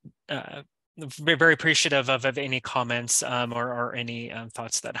very appreciative of any comments or any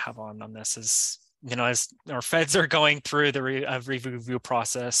thoughts that have on this, as you know, as our feds are going through the review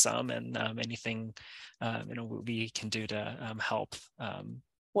process, and anything you know we can do to help.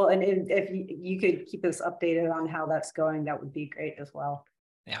 Well, and if you could keep us updated on how that's going, that would be great as well.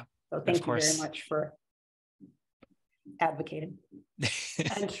 Yeah. So thank you very much for advocating.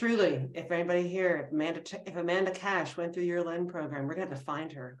 And truly, if anybody here, if Amanda Cash went through your LEND program, we're going to have to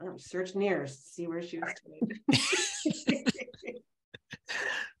find her. Search NIRS, see where she was doing.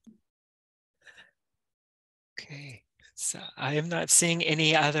 Okay, so I am not seeing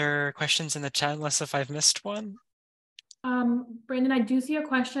any other questions in the chat unless if I've missed one. Brandon, I do see a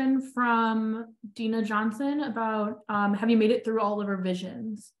question from Dina Johnson about have you made it through all the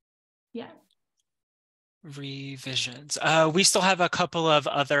revisions? Yeah. Revisions. We still have a couple of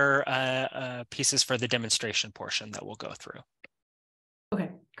other pieces for the demonstration portion that we'll go through. Okay,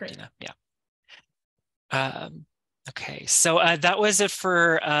 great. Yeah. Okay, so that was it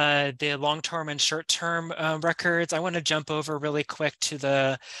for the long-term and short-term records. I want to jump over really quick to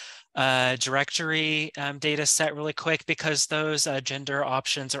the directory data set really quick, because those gender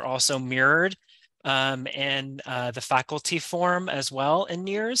options are also mirrored in the faculty form as well in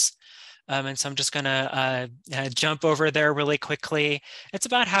NIRS. And so I'm just going to jump over there really quickly. It's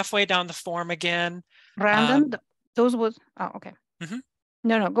about halfway down the form again. Brandon, those was, oh, okay. Mm-hmm.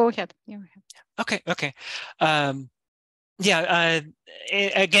 No, go ahead. Okay. Yeah,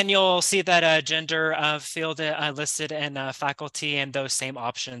 again, you'll see that gender field listed in faculty, and those same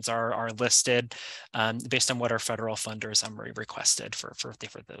options are listed based on what our federal funders requested for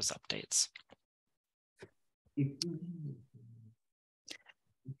those updates.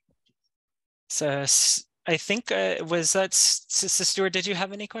 So I think was that Stuart? Did you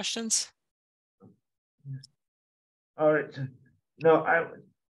have any questions? All right. No, I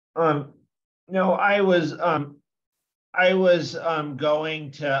was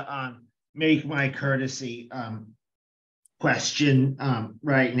going to make my courtesy question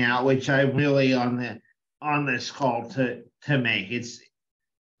right now, which I'm really on this call to make. It's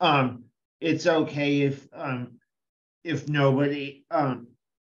okay if nobody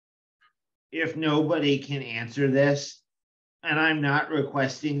can answer this, and I'm not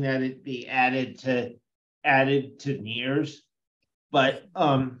requesting that it be added to NIRS, but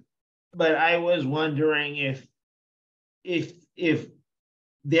I was wondering if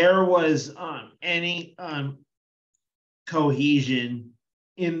there was any cohesion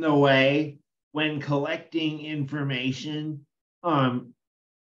in the way when collecting information,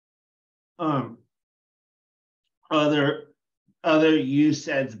 other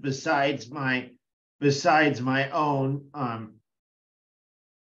UCEDDs besides my own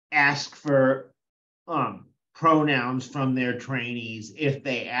ask for pronouns from their trainees, if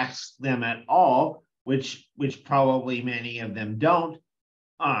they ask them at all, which probably many of them don't,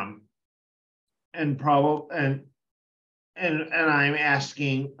 and I'm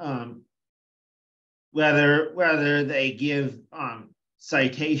asking whether they give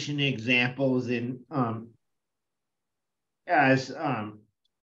citation examples in as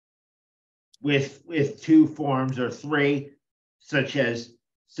with two forms or three, such as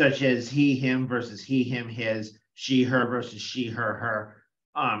he him versus he him his, she her versus she her her,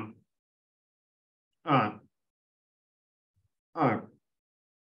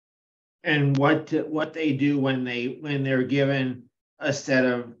 and what they do when they're given a set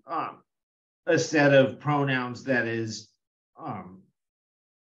of pronouns that is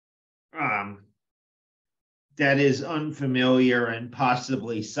unfamiliar and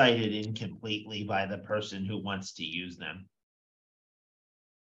possibly cited incompletely by the person who wants to use them.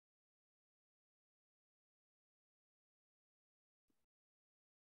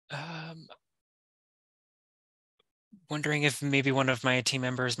 Wondering if maybe one of my team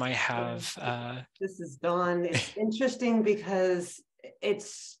members might have. This is Dawn. It's interesting because it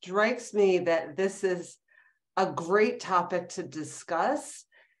strikes me that this is a great topic to discuss.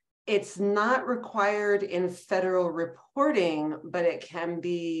 It's not required in federal reporting, but it can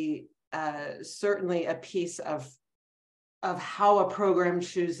be certainly a piece of how a program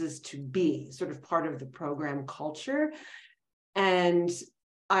chooses to be, sort of part of the program culture. And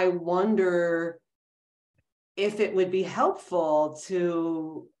I wonder if it would be helpful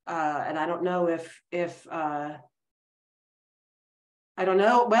to, and I don't know if I don't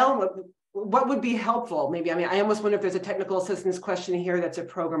know, well, what would be helpful? Maybe, I mean, I almost wonder if there's a technical assistance question here that's a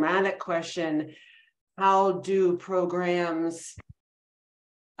programmatic question. How do programs,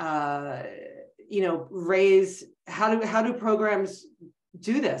 raise, how do programs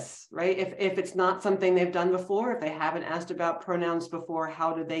do this, right? If it's not something they've done before, if they haven't asked about pronouns before,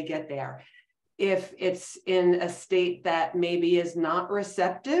 how do they get there? If it's in a state that maybe is not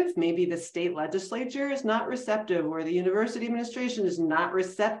receptive, maybe the state legislature is not receptive or the university administration is not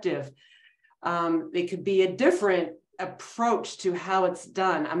receptive. It could be a different approach to how it's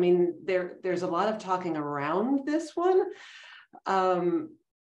done. I mean, there's a lot of talking around this one.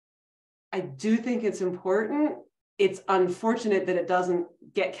 I do think it's important. It's unfortunate that it doesn't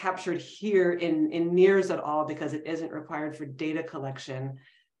get captured here in NIRS at all because it isn't required for data collection.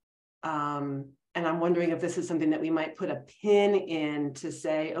 And I'm wondering if this is something that we might put a pin in to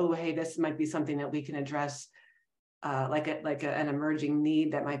say, oh, hey, this might be something that we can address, like an emerging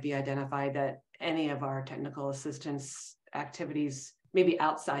need that might be identified that any of our technical assistance activities, maybe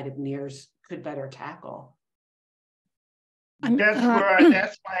outside of NIRS, could better tackle. That's why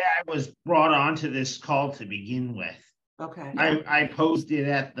I was brought onto this call to begin with. Okay. I posed it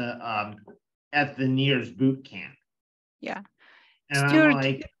at the NIRS boot camp. Yeah. And Stuart, I'm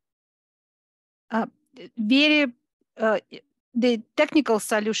like, the technical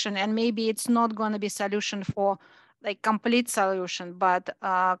solution, and maybe it's not going to be solution for like complete solution, but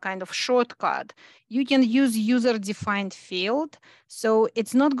kind of shortcut. You can use user-defined field. So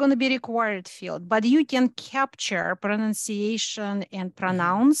it's not going to be required field, but you can capture pronunciation and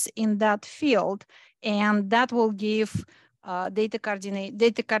pronouns in that field. And that will give data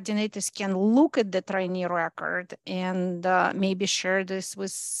coordinators can look at the trainee record and maybe share this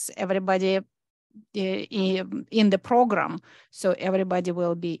with everybody in the program, so everybody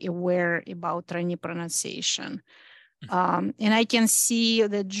will be aware about trainee pronunciation. And I can see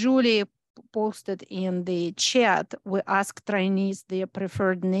that Julie posted in the chat, we ask trainees their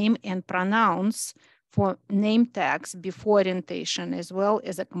preferred name and pronouns for name tags before orientation, as well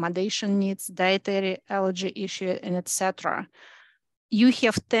as accommodation needs, dietary allergy issue, and etc. You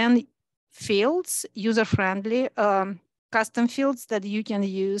have 10 fields, user-friendly, custom fields that you can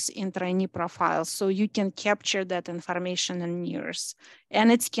use in trainee profiles. So you can capture that information in NIRS.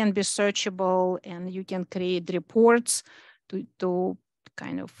 And it can be searchable, and you can create reports to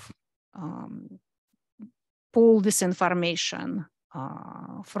kind of pull this information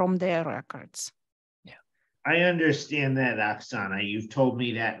from their records. Yeah, I understand that, Oksana. You've told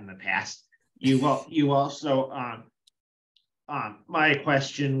me that in the past. You also, my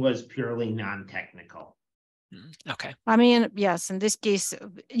question was purely non-technical. Okay. I mean, yes, in this case,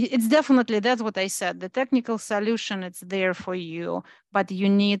 it's definitely, that's what I said. The technical solution, it's there for you, but you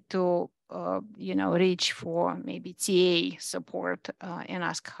need to, reach for maybe TA support and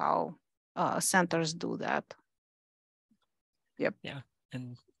ask how centers do that. Yep. Yeah,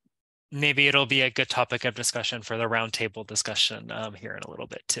 and maybe it'll be a good topic of discussion for the roundtable discussion here in a little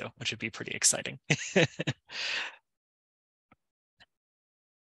bit too, which would be pretty exciting.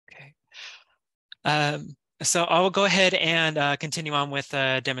 Okay. So I'll go ahead and continue on with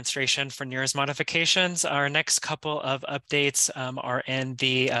the demonstration for NIRS modifications. Our next couple of updates are in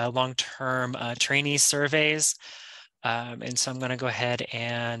the long-term trainee surveys. And so I'm going to go ahead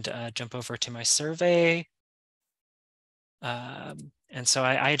and jump over to my survey. And so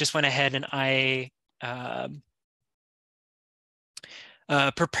I just went ahead and I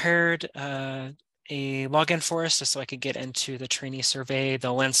prepared a login for us just so I could get into the trainee survey,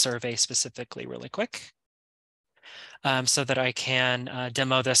 the Lens survey specifically really quick. So that I can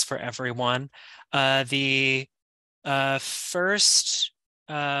demo this for everyone. The first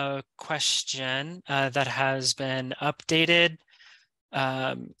question that has been updated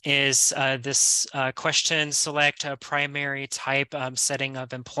is this question, select a primary type setting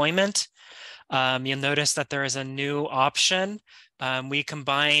of employment. You'll notice that there is a new option. We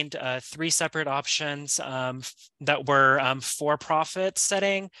combined 3 separate options that were for-profit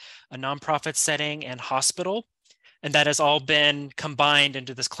setting, a nonprofit setting, and hospital. And that has all been combined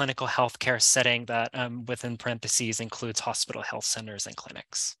into this clinical healthcare setting that within parentheses includes hospital, health centers, and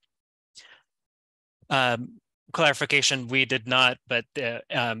clinics. Clarification, we did not, but the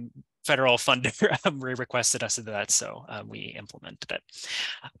federal funder requested us to do that, so we implemented it.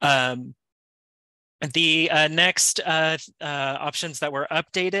 The next options that were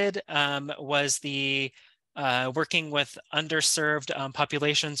updated was the working with underserved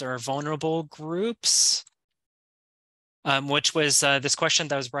populations or vulnerable groups. Which was this question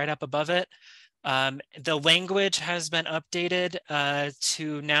that was right up above it. The language has been updated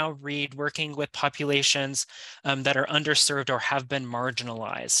to now read working with populations that are underserved or have been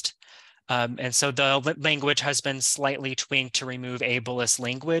marginalized. And so the language has been slightly tweaked to remove ableist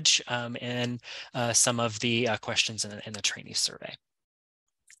language in some of the questions in the trainee survey.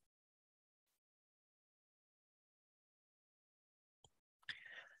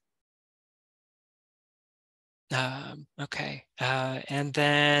 Okay, and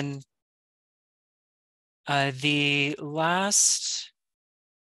then the last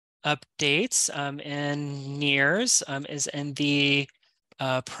updates in NIRS is in the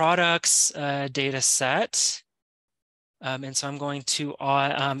products data set. And so I'm going to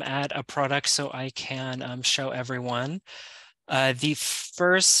add a product so I can show everyone. The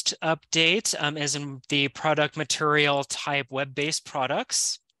first update is in the product material type web-based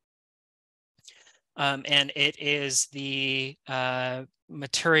products. And it is the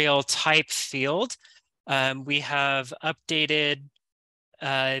material type field. We have updated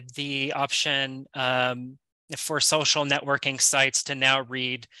the option for social networking sites to now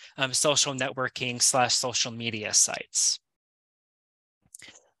read social networking / social media sites.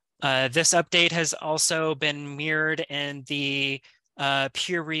 This update has also been mirrored in the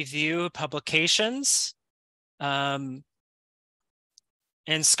peer review publications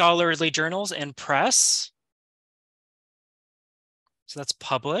in scholarly journals and press. So that's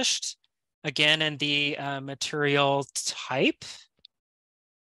published. Again, in the material type.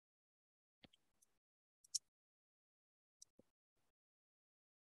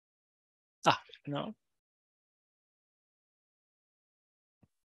 No.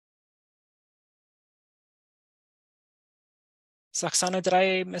 Saxana, did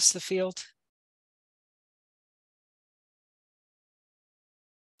I miss the field?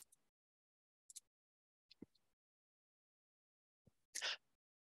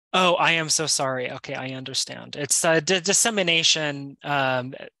 Oh, I am so sorry. Okay, I understand. It's dissemination.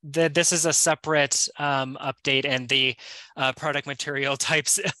 This is a separate update in the product material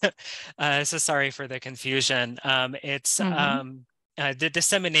types. So sorry for the confusion. It's the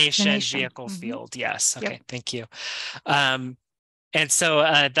dissemination vehicle field. Yes. Okay. Yep. Thank you. And so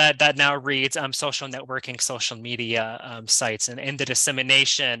that now reads social networking, social media sites, and in the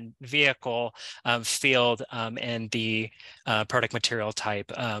dissemination vehicle field in the product material type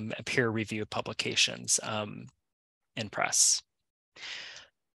peer review publications in press.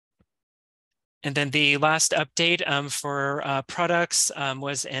 And then the last update for products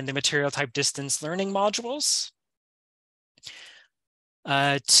was in the material type distance learning modules. 2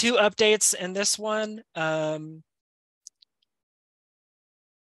 updates in this one.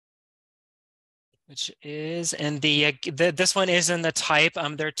 Which is in this one is in the type.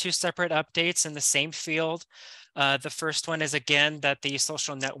 There are 2 separate updates in the same field. The first one is again that the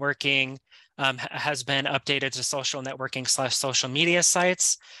social networking has been updated to social networking / social media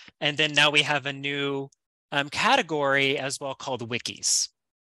sites. And then now we have a new category as well called wikis.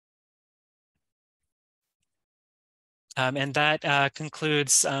 And that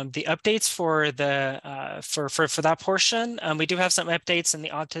concludes the updates for the for that portion. We do have some updates in the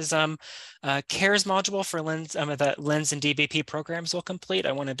autism CARES module for LENS that LENS and DBP programs will complete.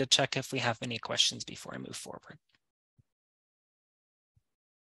 I wanted to check if we have any questions before I move forward.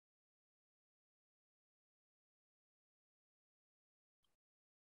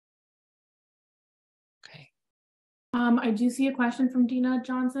 Okay. I do see a question from Dina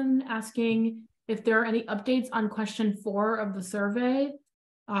Johnson asking if there are any updates on question 4 of the survey.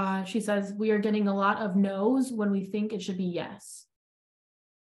 She says, we are getting a lot of no's when we think it should be yes.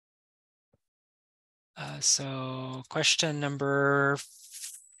 So question number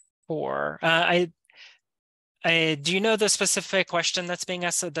 4. Do you know the specific question that's being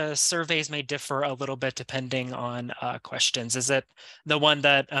asked? So the surveys may differ a little bit depending on questions. Is it the one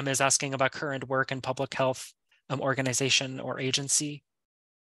that is asking about current work in public health organization or agency?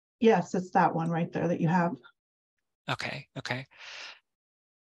 Yes, it's that one right there that you have. Okay, okay.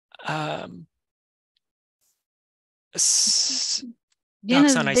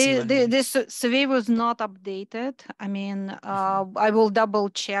 Dina, this survey was not updated. I mean, I will double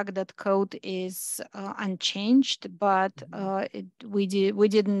check that code is unchanged, but we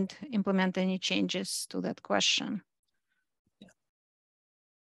didn't implement any changes to that question. Yeah.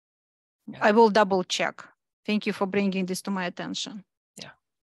 Yeah. I will double check. Thank you for bringing this to my attention. Yeah.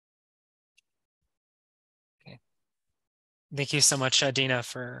 Okay. Thank you so much, Dina,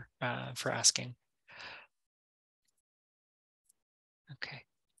 for asking. Okay.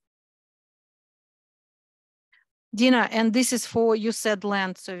 Dina, and this is for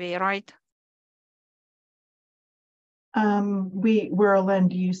UCEDD-land survey, right? We're a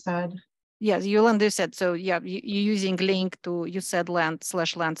land UCEDD. Yes, you said so. Yeah, you're using link to UCEDD-land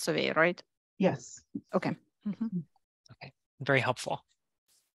 / land survey, right? Yes. Okay. Okay. Very helpful.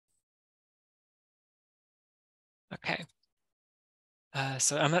 Okay.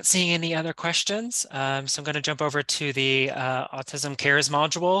 So I'm not seeing any other questions. So I'm going to jump over to the Autism CARES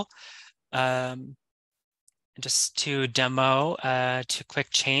module just to demo 2 quick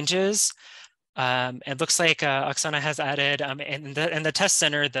changes. It looks like Oksana has added in the test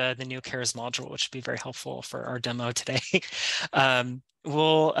center the new CARES module, which would be very helpful for our demo today.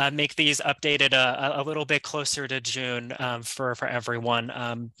 We'll make these updated a little bit closer to June for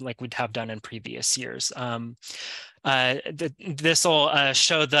everyone, like we'd have done in previous years. This will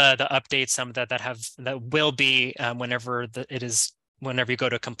show the updates that will be whenever whenever you go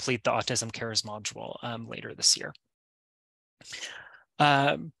to complete the Autism CARES module later this year.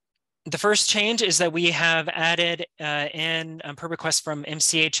 The first change is that we have added in per request from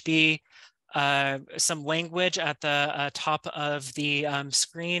MCHB some language at the top of the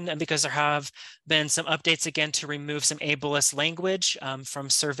screen, and because there have been some updates again to remove some ableist language from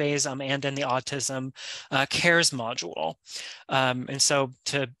surveys and in the Autism CARES module. And so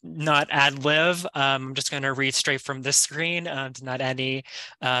to not ad lib, I'm just going to read straight from this screen to not add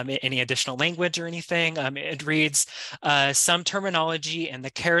any additional language or anything. It reads, some terminology in the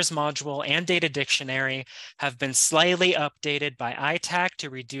CARES module and data dictionary have been slightly updated by ITAC to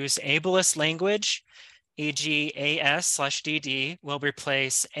reduce ableist language, e.g. AS/DD will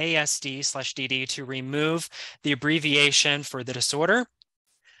replace ASD/DD to remove the abbreviation for the disorder.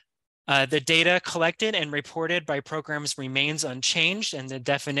 The data collected and reported by programs remains unchanged, and the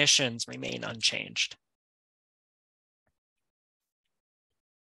definitions remain unchanged.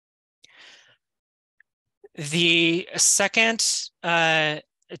 The second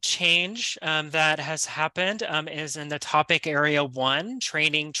change that has happened is in the topic area 1,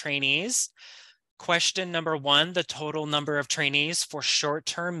 training trainees. Question number 1, the total number of trainees for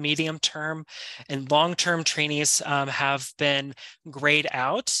short-term, medium-term, and long-term trainees have been grayed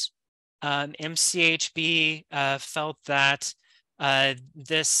out. MCHB felt that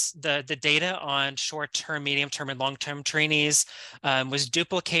the data on short-term, medium-term, and long-term trainees was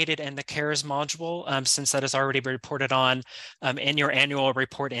duplicated in the CARES module, since that is already reported on in your annual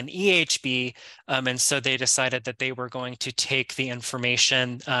report in EHB. And so they decided that they were going to take the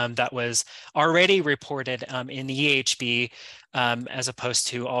information that was already reported in the EHB, as opposed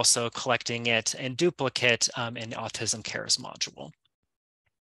to also collecting it in duplicate in the Autism CARES module.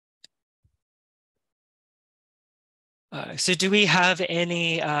 So do we have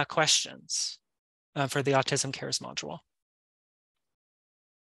any questions for the Autism CARES module?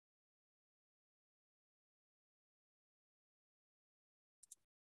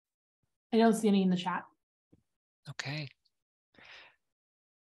 I don't see any in the chat. Okay.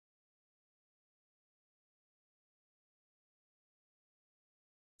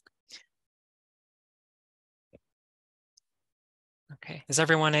 Okay, is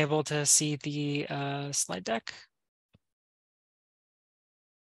everyone able to see the slide deck?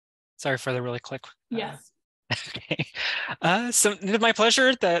 Sorry for the really quick. Yes. Okay. So my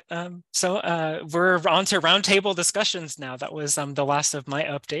pleasure that we're on to roundtable discussions now. That was the last of my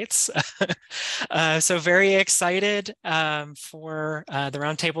updates. So very excited for the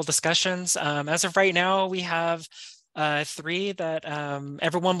roundtable discussions. As of right now, we have 3 that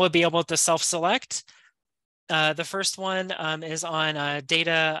everyone will be able to self-select. The first one is on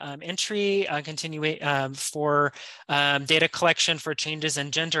data entry, for data collection for changes in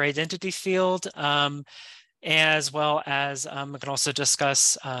gender identity field, as well as we can also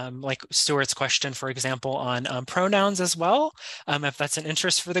discuss like Stuart's question, for example, on pronouns as well, if that's an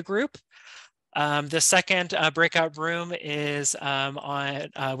interest for the group. The second breakout room is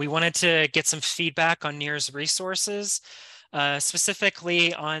we wanted to get some feedback on NIRS resources.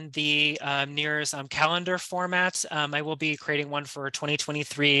 Specifically on the NIRS calendar format. I will be creating one for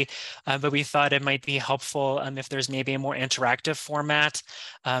 2023, but we thought it might be helpful if there's maybe a more interactive format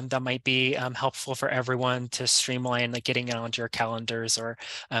that might be helpful for everyone to streamline like getting it onto your calendars or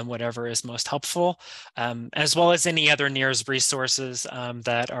whatever is most helpful, as well as any other NIRS resources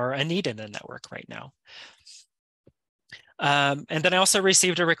that are needed in the network right now. And then I also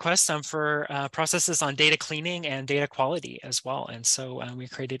received a request for processes on data cleaning and data quality as well. And so we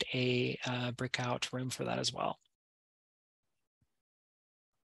created a breakout room for that as well.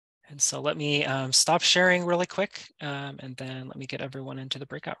 And so let me stop sharing really quick, and then let me get everyone into the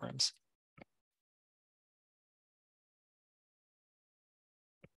breakout rooms.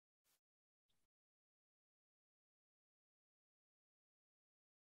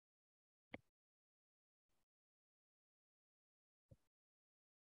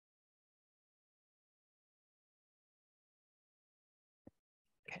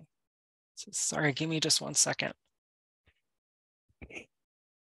 So sorry, give me just 1 second.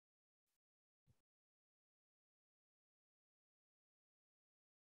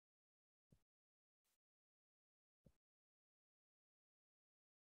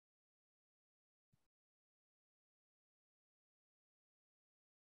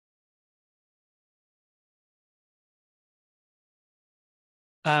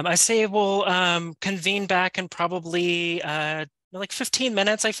 I say we'll convene back in probably like 15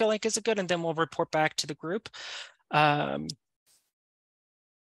 minutes, I feel like is a good, and then we'll report back to the group.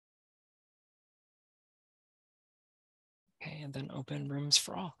 Okay, and then open rooms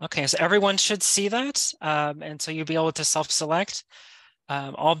for all. Okay, so everyone should see that. And so you'll be able to self-select.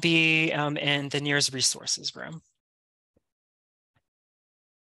 I'll be in the NIRS resources room.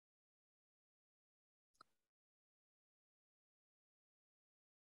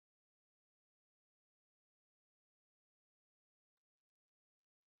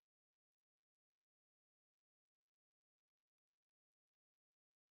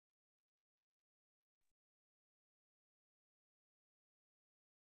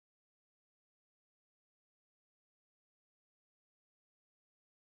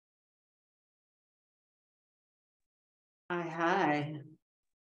 Hi.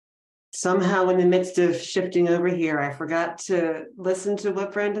 Somehow in the midst of shifting over here, I forgot to listen to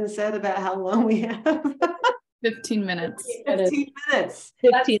what Brendan said about how long we have. 15 minutes. 15 minutes.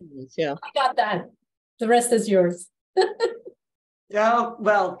 15 minutes, yeah. I got that. The rest is yours. Yeah,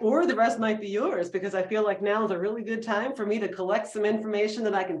 well, or the rest might be yours, because I feel like now is a really good time for me to collect some information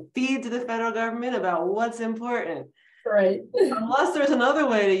that I can feed to the federal government about what's important. Right. Unless there's another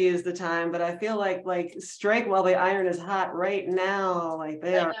way to use the time, but I feel like strike while the iron is hot right now. Like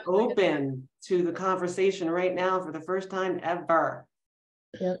they are open to the conversation right now for the first time ever.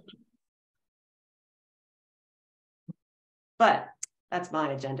 Yep. But that's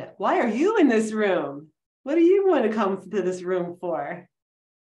my agenda. Why are you in this room? What do you want to come to this room for?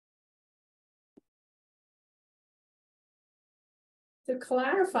 To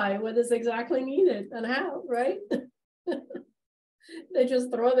clarify what is exactly needed and how, right? They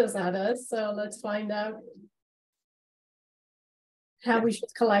just throw this at us, so let's find out how we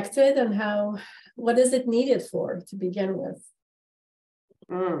should collect it and what is it needed for to begin with,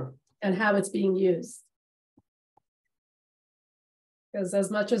 and how it's being used. Because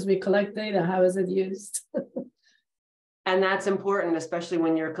as much as we collect data, how is it used? And that's important, especially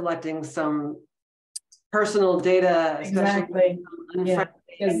when you're collecting some personal data, especially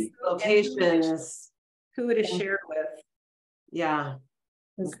unfriendly locations. Who it is shared with. Yeah.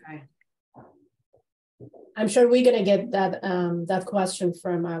 Okay. I'm sure we're going to get that that question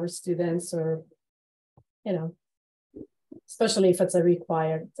from our students, or especially if it's a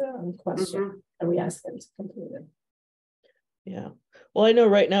required question, and we ask them to complete it. Yeah. Well, I know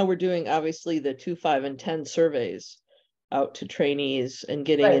right now we're doing obviously the 2, 5, and 10 surveys out to trainees and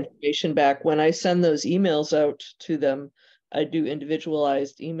getting information back. When I send those emails out to them, I do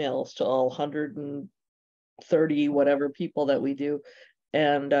individualized emails to all 130 whatever people that we do.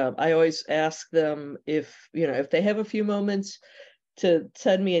 And I always ask them if they have a few moments to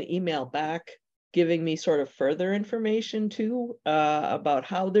send me an email back, giving me sort of further information too, about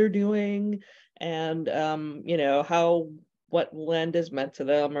how they're doing and, what LEND has meant to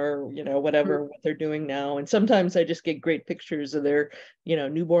them, or, whatever, what they're doing now. And sometimes I just get great pictures of their,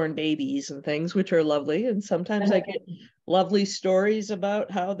 newborn babies and things, which are lovely. And sometimes I get lovely stories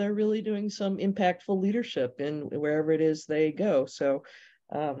about how they're really doing some impactful leadership in wherever it is they go. So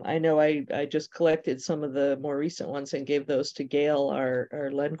I know I just collected some of the more recent ones and gave those to Gail, our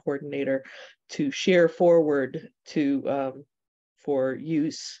LEND coordinator, to share forward to for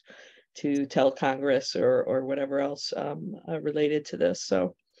use to tell Congress or whatever else related to this.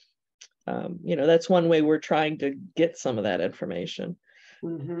 So, that's one way we're trying to get some of that information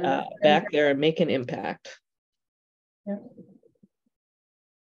back there and make an impact. Yeah.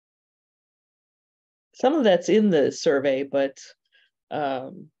 Some of that's in the survey, but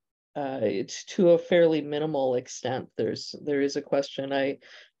it's to a fairly minimal extent. There is a question. I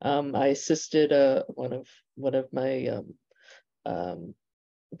assisted one of my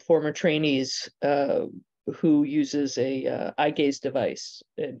former trainees who uses a eye gaze device,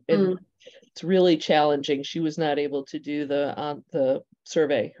 and it's really challenging. She was not able to do the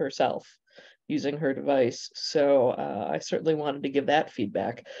survey herself using her device, so I certainly wanted to give that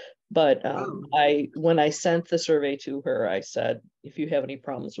feedback. But when I sent the survey to her, I said, if you have any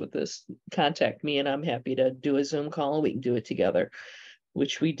problems with this, contact me and I'm happy to do a Zoom call and we can do it together,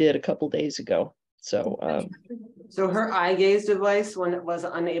 which we did a couple days ago. So so her eye gaze device was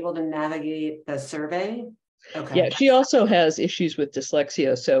unable to navigate the survey. Okay. Yeah, she also has issues with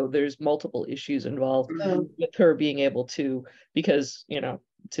dyslexia, so there's multiple issues involved with her being able to, because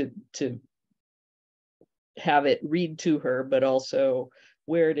to have it read to her, but also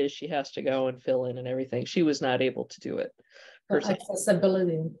where it is she has to go and fill in and everything. She was not able to do it herself.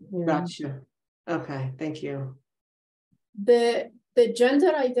 Accessibility. Gotcha. Okay, thank you. The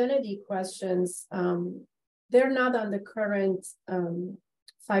gender identity questions, they're not on the current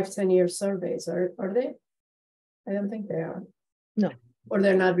 5-10-year surveys, are they? I don't think they are. No. Or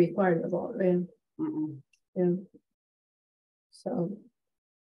they're not required at all, right? Yeah. So.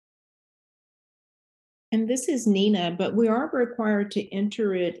 And this is Nina, but we are required to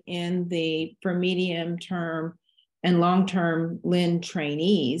enter it in for medium term and long-term LIN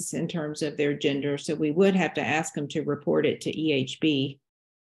trainees in terms of their gender. So we would have to ask them to report it to EHB.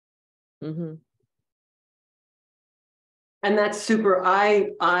 And that's super,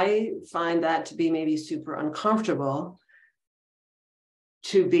 I find that to be maybe super uncomfortable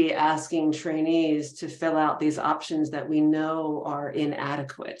to be asking trainees to fill out these options that we know are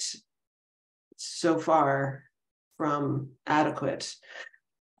inadequate. So far from adequate.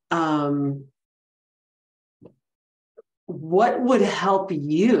 What would help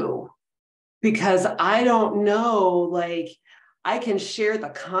you? Because I don't know, like, I can share the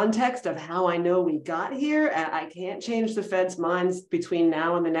context of how I know we got here, and I can't change the Fed's minds between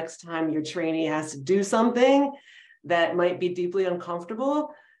now and the next time your trainee has to do something that might be deeply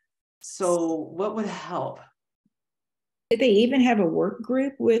uncomfortable. So what would help? Did they even have a work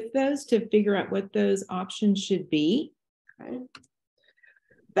group with those to figure out what those options should be? Okay.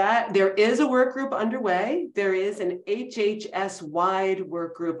 That there is a work group underway. There is an HHS-wide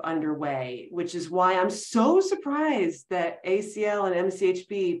work group underway, which is why I'm so surprised that ACL and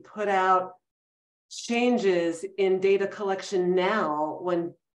MCHB put out changes in data collection now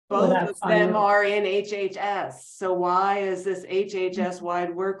when both of them are in HHS. So why is this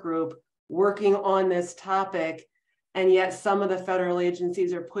HHS-wide work group working on this topic? And yet some of the federal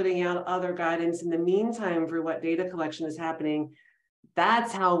agencies are putting out other guidance in the meantime for what data collection is happening.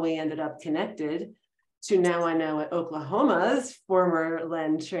 That's how we ended up connected to Now I Know at Oklahoma's former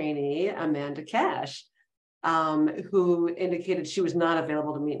LEN trainee, Amanda Cash, who indicated she was not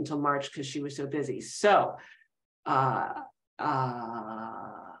available to meet until March because she was so busy. So, I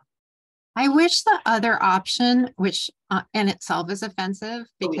wish the other option, which in itself is offensive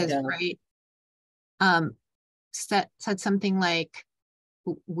because, right, said something like,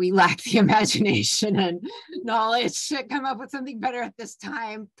 we lack the imagination and knowledge to come up with something better at this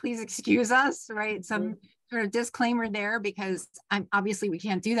time. Please excuse us, right? Some sort of disclaimer there, because obviously we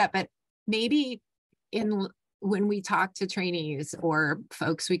can't do that, but maybe when we talk to trainees or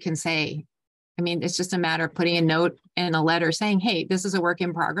folks, we can say, I mean, it's just a matter of putting a note in a letter saying, hey, this is a work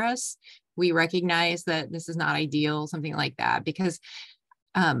in progress. We recognize that this is not ideal, something like that, because,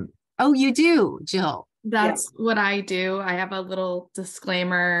 oh, you do, Jill. That's what I do. I have a little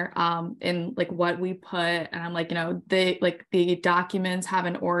disclaimer in like what we put, and I'm like, you know, the documents have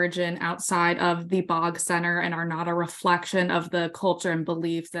an origin outside of the Bog Center and are not a reflection of the culture and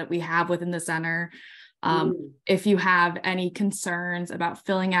beliefs that we have within the center. If you have any concerns about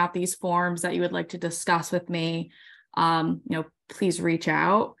filling out these forms that you would like to discuss with me, you know, please reach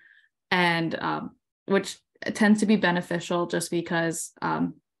out. And which tends to be beneficial just because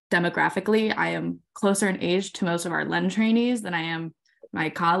demographically, I am closer in age to most of our LEN trainees than I am my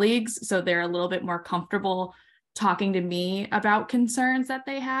colleagues. So they're a little bit more comfortable talking to me about concerns that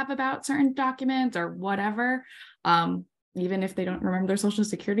they have about certain documents or whatever. Even if they don't remember their social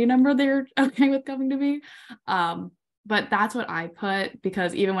security number, they're okay with coming to me. But that's what I put,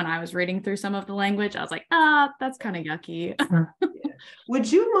 because even when I was reading through some of the language, I was like, that's kind of yucky.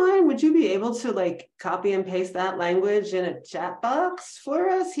 Would you be able to like copy and paste that language in a chat box for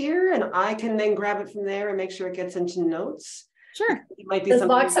us here? And I can then grab it from there and make sure it gets into notes. Sure. It might be Does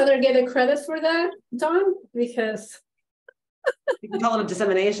something. Bog Center get a credit for that, Dawn? Because you can call it a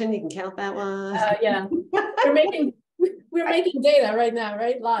dissemination. You can count that one. Yeah, we're making data right now,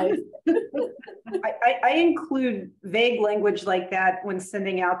 right? Live. I include vague language like that when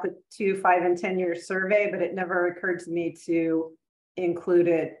sending out the 2, 5, and 10-year survey, but it never occurred to me to include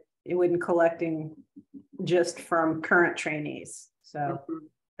it when collecting just from current trainees. So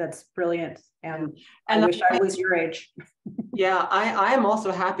that's brilliant. And I wish I was your age. Yeah, I am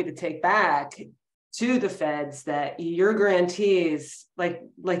also happy to take back to the feds that your grantees, like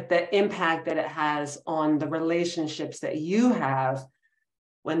the impact that it has on the relationships that you have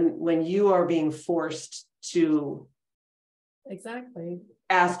when you are being forced to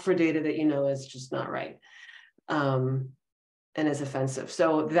ask for data that you know is just not right, and is offensive.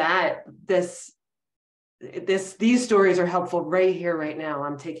 So that these stories are helpful right here, right now.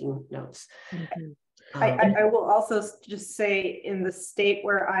 I'm taking notes. I will also just say, in the state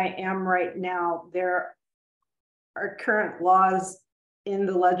where I am right now, there are current laws in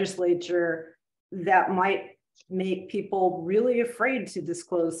the legislature that might make people really afraid to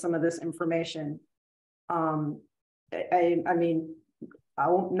disclose some of this information. I mean,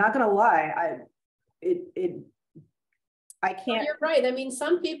 I'm not going to lie. I can't. You're right. I mean,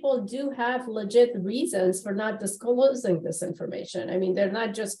 some people do have legit reasons for not disclosing this information. I mean, they're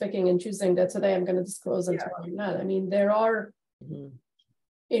not just picking and choosing that today I'm going to disclose and tomorrow I'm not. I mean, there are,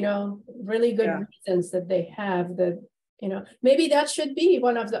 you know, really good reasons that they have that, you know, maybe that should be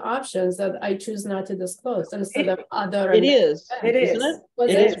one of the options that I choose not to disclose instead of other. It is. It is. Isn't it?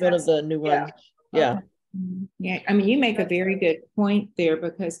 It is one of the new ones. Yeah. Yeah, I mean, you make a very good point there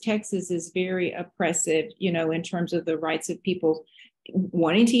because Texas is very oppressive, you know, in terms of the rights of people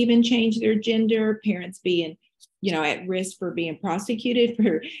wanting to even change their gender, parents being, you know, at risk for being prosecuted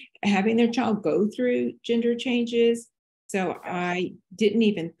for having their child go through gender changes. So I didn't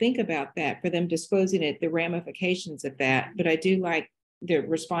even think about that for them disclosing it, the ramifications of that. But I do like the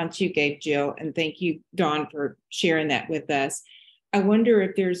response you gave, Jill, and thank you, Dawn, for sharing that with us. I wonder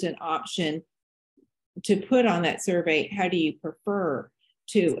if there's an option to put on that survey, how do you prefer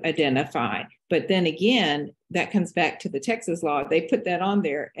to identify? But then again, that comes back to the Texas law. They put that on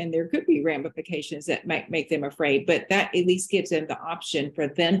there and there could be ramifications that might make them afraid, but that at least gives them the option for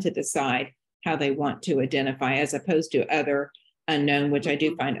them to decide how they want to identify as opposed to other unknown, which I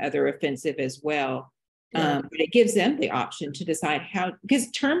do find other offensive as well. But it gives them the option to decide how, because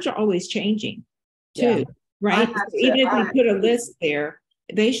terms are always changing too, right? So even if we put a list there,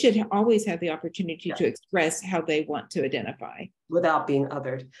 they should always have the opportunity to express how they want to identify without being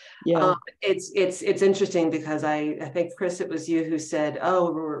othered. It's interesting because I think, Chris, it was you who said,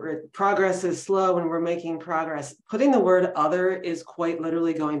 oh, progress is slow and we're making progress. Putting the word other is quite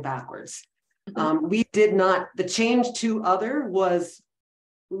literally going backwards. We did not, the change to other was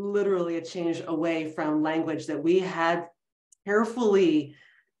literally a change away from language that we had carefully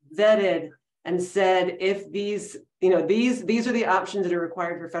vetted and said, if these, you know, these are the options that are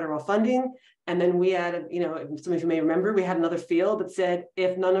required for federal funding. And then we added, you know, some of you may remember, we had another field that said,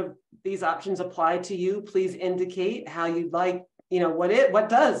 if none of these options apply to you, please indicate how you'd like, you know, what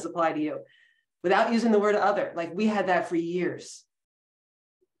does apply to you without using the word other. Like we had that for years.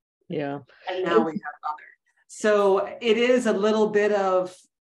 Yeah. And now we have other. So it is a little bit of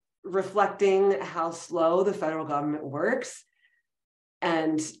reflecting how slow the federal government works.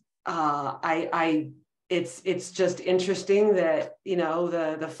 And it's just interesting that, you know,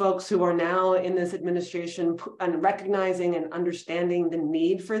 the folks who are now in this administration and recognizing and understanding the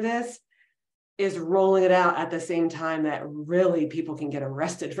need for this is rolling it out at the same time that really people can get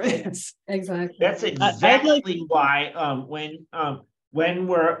arrested for this. Exactly. That's exactly why when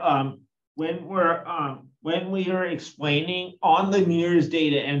we are explaining on the NIRS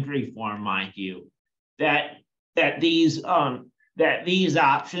data entry form, mind you, that these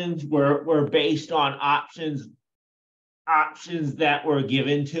options were based on options that were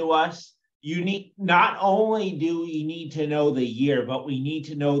given to us. Not only do we need to know the year, but we need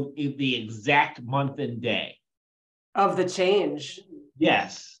to know the exact month and day of the change.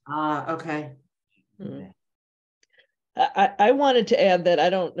 Yes. Okay. I wanted to add that I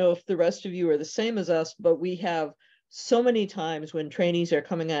don't know if the rest of you are the same as us, but we have so many times when trainees are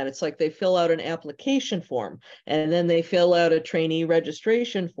coming on, it's like they fill out an application form and then they fill out a trainee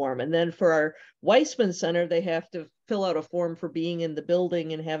registration form. And then for our Weissman Center, they have to fill out a form for being in the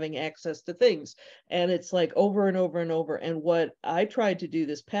building and having access to things. And it's like over and over and over. And what I tried to do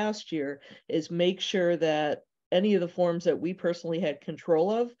this past year is make sure that any of the forms that we personally had control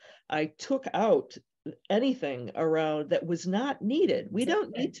of, I took out anything around that was not needed. We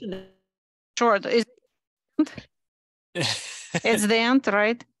don't need to know. Sure. It's the end,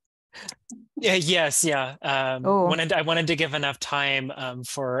 right? Yes. I wanted to give enough time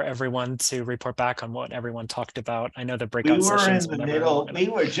for everyone to report back on what everyone talked about. I know the breakout sessions. We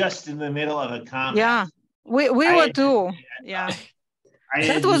were just in the middle of a comment. Yeah, we were too. Yeah.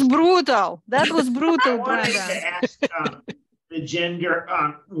 That was brutal. That was brutal, Brandon. To ask the gender,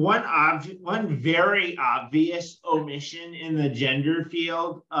 one very obvious omission in the gender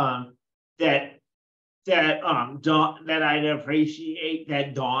field that I'd appreciate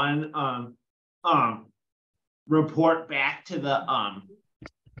that Dawn report back to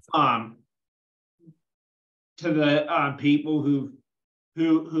the people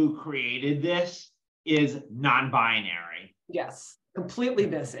who created this is non-binary. Yes, completely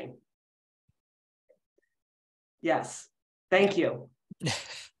missing. Yes, thank you.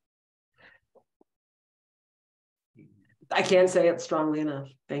 I can't say it strongly enough.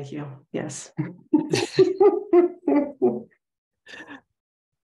 Thank you. Yes.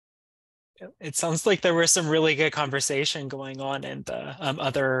 It sounds like there was some really good conversation going on in the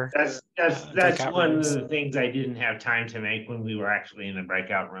other. That's one of the things I didn't have time to make when we were actually in the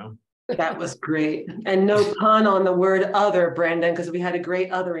breakout room. That was great. And no pun on the word other, Brandon, because we had a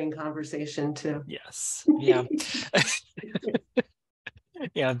great othering conversation too. Yes. Yeah.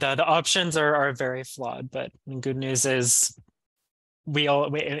 yeah, the options are very flawed, but the good news is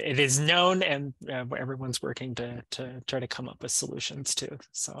it is known, and everyone's working to try to come up with solutions too.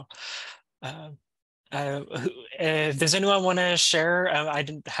 So does anyone want to share? I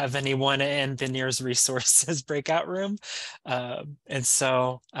didn't have anyone in the NIRS resources breakout room, and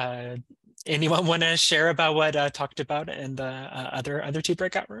so anyone want to share about what talked about in the other two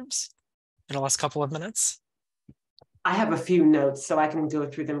breakout rooms in the last couple of minutes? I have a few notes, so I can go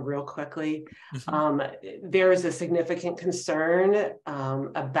through them real quickly. There is a significant concern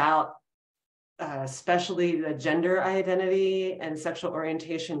about especially the gender identity and sexual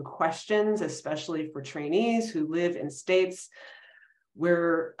orientation questions, especially for trainees who live in states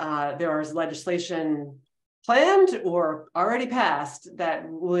where there is legislation planned or already passed that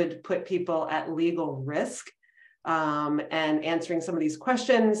would put people at legal risk. And answering some of these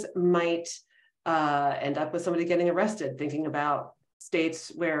questions might end up with somebody getting arrested, thinking about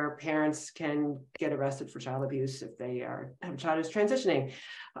states where parents can get arrested for child abuse if they have a child who's transitioning.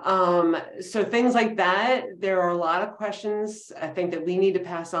 So things like that, there are a lot of questions I think that we need to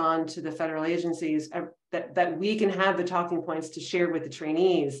pass on to the federal agencies that we can have the talking points to share with the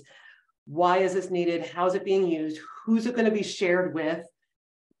trainees. Why is this needed? How is it being used? Who's it going to be shared with?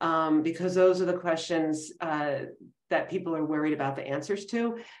 Because those are the questions that people are worried about the answers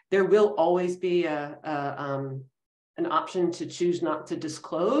to. There will always be an option to choose not to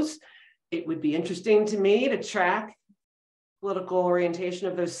disclose. It would be interesting to me to track political orientation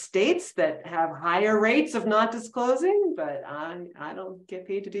of those states that have higher rates of not disclosing, but I don't get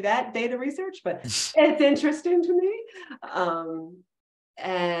paid to do that data research, but it's interesting to me.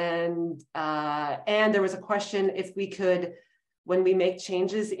 And there was a question if we could, when we make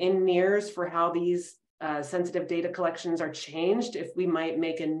changes in NIRS for how these sensitive data collections are changed, if we might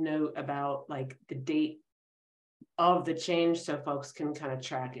make a note about like the date of the change so folks can kind of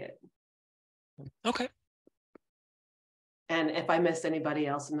track it. Okay. And if I missed anybody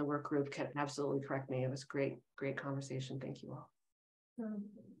else in the work group, can absolutely correct me. It was a great conversation. Thank you all.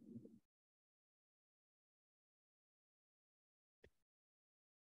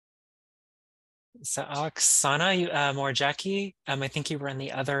 So Oksana, or Jackie, I think you were in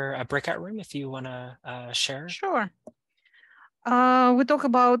the other breakout room if you want to share. Sure. We talk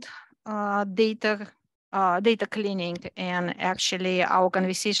about data cleaning, and actually our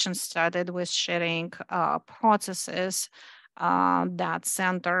conversation started with sharing processes that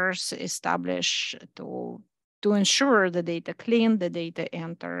centers establish to ensure the data clean, the data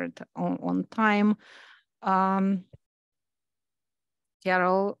entered on time.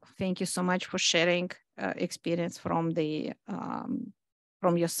 Carol, thank you so much for sharing experience from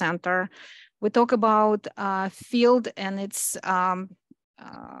your center. We talk about field and its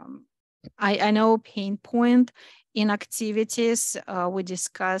I know pain point in activities. We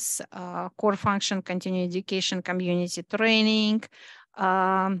discuss core function, continuing education, community training,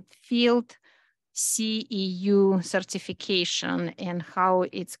 field CEU certification, and how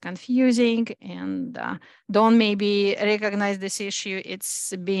it's confusing, and don't maybe recognize this issue.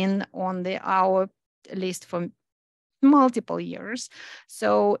 It's been on our list for multiple years.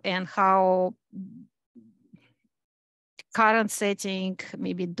 So, and how current setting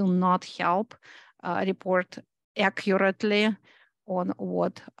maybe do not help report accurately on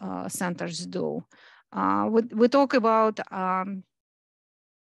what centers do. We talk about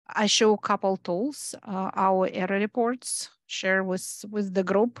I show a couple tools, our error reports, share with the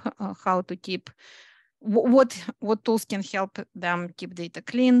group how to keep, what tools can help them keep data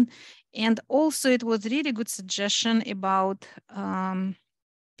clean. And also it was really good suggestion about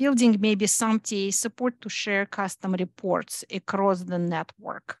building maybe some TA support to share custom reports across the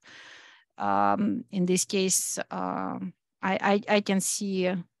network. In this case, I can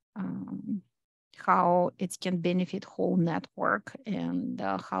see how it can benefit whole network, and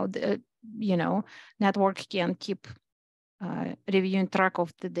how the network can keep reviewing track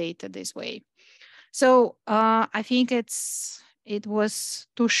of the data this way. So I think it was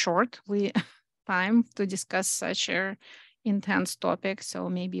too short time to discuss such a intense topic. So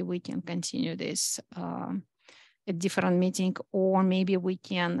maybe we can continue this a different meeting, or maybe we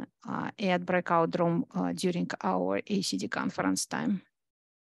can add breakout room during our AUCD conference time.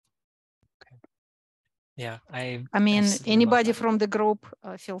 Yeah, I mean, anybody from the group,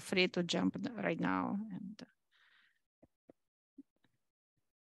 feel free to jump right now and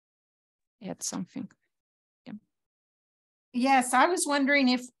add something. Yeah. Yes, I was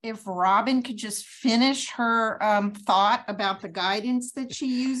wondering if Robin could just finish her thought about the guidance that she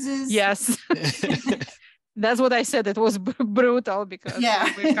uses. Yes. That's what I said. It was brutal because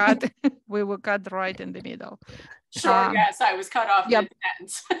we were cut right in the middle. Sure, yes, I was cut off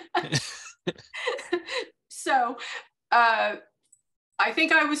mid-sentence. So I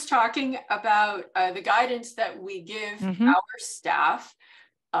think I was talking about the guidance that we give our staff,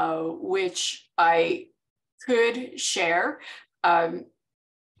 which I could share,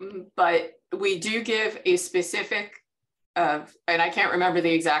 but we do give a specific, and I can't remember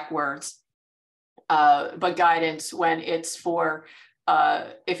the exact words, but guidance when it's for,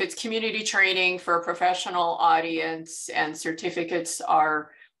 if it's community training for a professional audience and certificates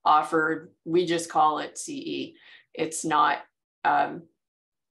are offered, we just call it CE. It's not,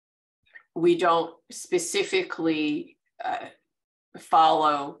 we don't specifically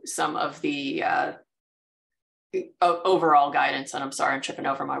follow some of the overall guidance. And I'm sorry, I'm tripping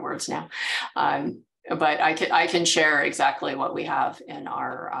over my words now. But I can share exactly what we have in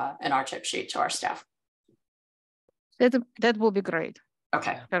our tip sheet to our staff. That will be great.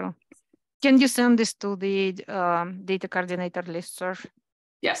 Okay. Can you send this to the data coordinator listserv?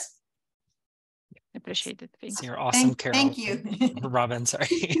 Yes. Appreciate it. Thanks. You're awesome, Carol. Thank you. Robin, sorry.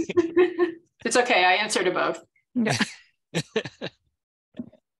 It's okay. I answered to both. Yeah.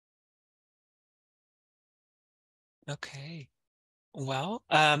 Okay. Well,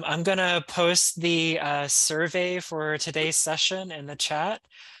 I'm going to post the survey for today's session in the chat.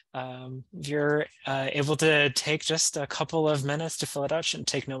 If you're able to take just a couple of minutes to fill it out, shouldn't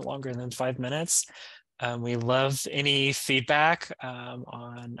take no longer than 5 minutes. We love any feedback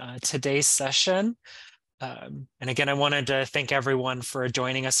on today's session. And again, I wanted to thank everyone for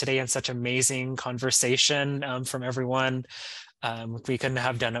joining us today in such amazing conversation from everyone. We couldn't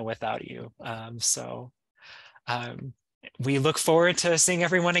have done it without you. We look forward to seeing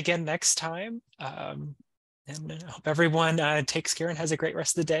everyone again next time. And I hope everyone takes care and has a great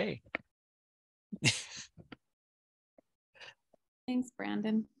rest of the day. Thanks,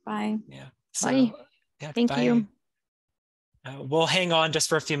 Brandon. Bye. Yeah. Bye. Yeah, Thank you. We'll hang on just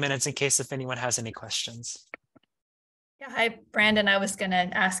for a few minutes in case if anyone has any questions. Yeah, hi, Brandon. I was going to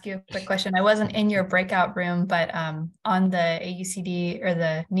ask you a quick question. I wasn't in your breakout room, but on the AUCD or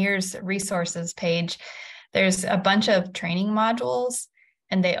the NIRS resources page, there's a bunch of training modules,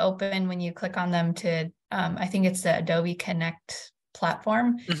 and they open when you click on them to, I think it's the Adobe Connect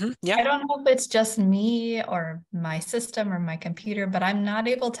platform. Yeah. I don't know if it's just me or my system or my computer, but I'm not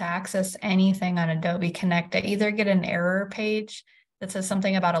able to access anything on Adobe Connect. I either get an error page that says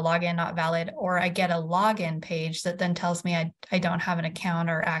something about a login not valid, or I get a login page that then tells me I don't have an account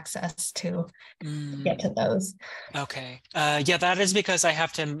or access to get to those. Okay. Yeah, that is because I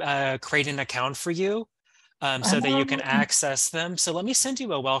have to create an account for you. So that you can access them. So let me send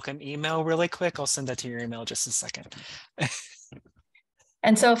you a welcome email really quick. I'll send that to your email just a second.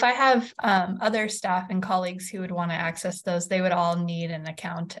 And so if I have other staff and colleagues who would want to access those, they would all need an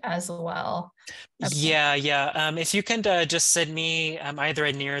account as well. Okay. Yeah. If you can just send me either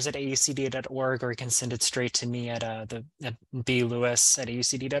at NIRS@aucd.org, or you can send it straight to me at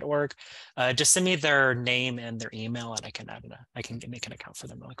blewis@aucd.org. Just send me their name and their email, and I can make an account for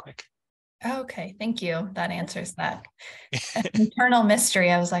them really quick. Okay, thank you. That answers that. Internal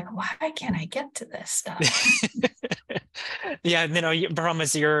mystery. I was like, why can't I get to this stuff? Yeah, I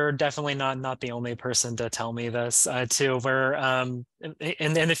promise you're definitely not the only person to tell me this too. We're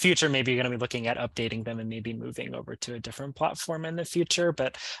in the future, maybe you're going to be looking at updating them and maybe moving over to a different platform in the future,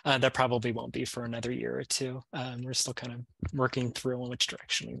 but that probably won't be for another year or two. We're still kind of working through in which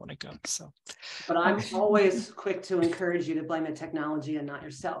direction we want to go. So, but I'm always quick to encourage you to blame the technology and not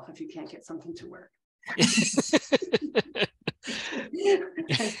yourself if you can't get something to work.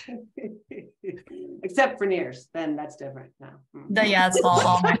 Except for NIRS, then that's different now. Yeah, it's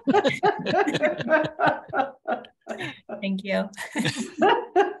all my thank you.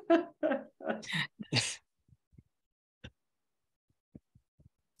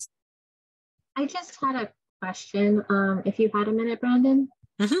 I just had a question. If you had a minute, Brandon.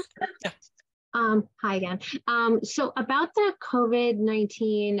 Yeah. Hi again. So about the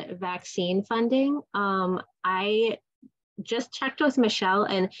COVID-19 vaccine funding, I just checked with Michelle,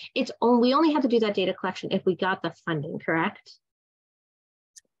 and we only had to do that data collection if we got the funding, correct?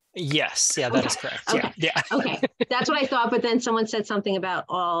 Yes, yeah, that is correct. Okay. Yeah. Okay, that's what I thought. But then someone said something about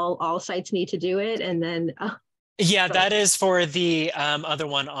all sites need to do it, and then yeah, that is for the other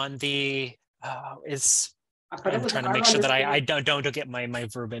one on the I'm trying to make sure that I don't get my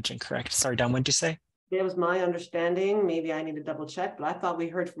verbiage incorrect. Sorry, Don, what did you say? It was my understanding, maybe I need to double check, but I thought we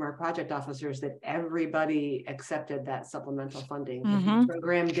heard from our project officers that everybody accepted that supplemental funding. The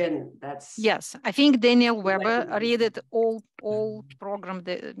program didn't. Yes, I think Danielle Weber read it all program.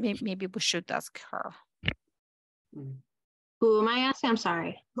 Maybe we should ask her. Who am I asking? I'm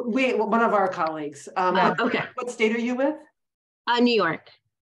sorry. One of our colleagues. Okay. What state are you with? New York.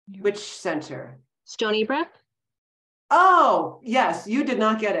 Which center? Stony Brook. Oh, yes, you did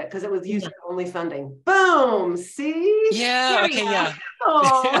not get it because it was UCEDD only funding. Boom, see? Yeah, okay, yeah.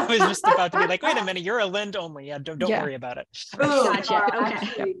 I was just about to be like, wait a minute, you're a Lind only. Yeah, don't worry about it. Boom. Gotcha. Okay.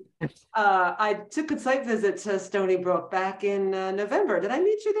 Actually, I took a site visit to Stony Brook back in November. Did I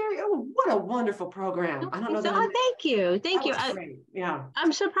meet you there? Oh, what a wonderful program. I don't know that. Thank you. Thank you. Yeah.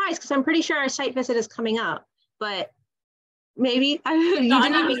 I'm surprised because I'm pretty sure our site visit is coming up, but maybe you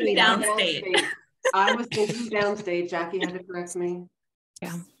didn't meet me downstate. I was thinking downstate. Jackie had to correct me.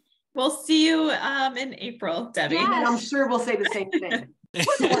 Yeah. We'll see you in April, Debbie. Yes. And I'm sure we'll say the same thing.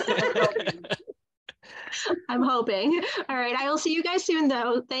 I'm hoping. All right. I will see you guys soon,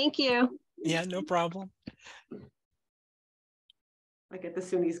 though. Thank you. Yeah, no problem. I get the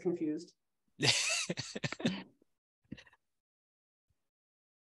Sunnis confused.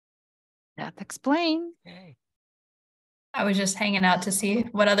 That explain. Okay. I was just hanging out to see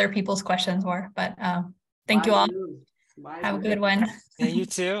what other people's questions were, but thank you all. Have a good one. Yeah, you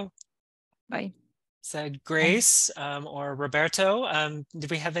too. Bye. So Grace or Roberto, do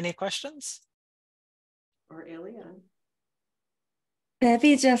we have any questions? Or Elian?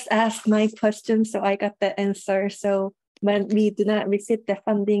 Debbie just asked my question, so I got the answer. So when we do not receive the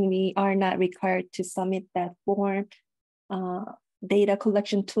funding, we are not required to submit that form data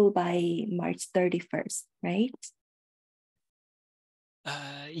collection tool by March 31st, right?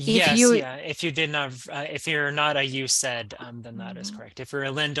 Yes, yeah. If you did not, if you're not a UCEDD, then that is correct. If you're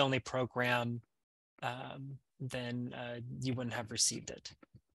a Lind only program, then you wouldn't have received it.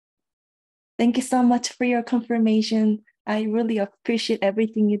 Thank you so much for your confirmation. I really appreciate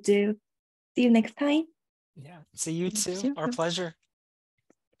everything you do. See you next time. Yeah, see you too. Our pleasure.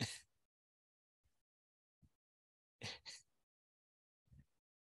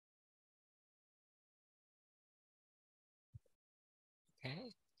 Okay,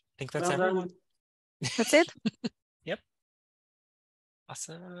 I think that's everyone. That's it? Yep.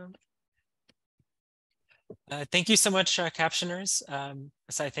 Awesome. Thank you so much, captioners.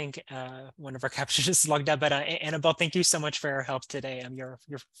 So I think one of our captioners logged out, but Annabelle, thank you so much for your help today. You're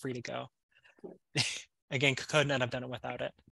free to go. Again, could not have done it without it.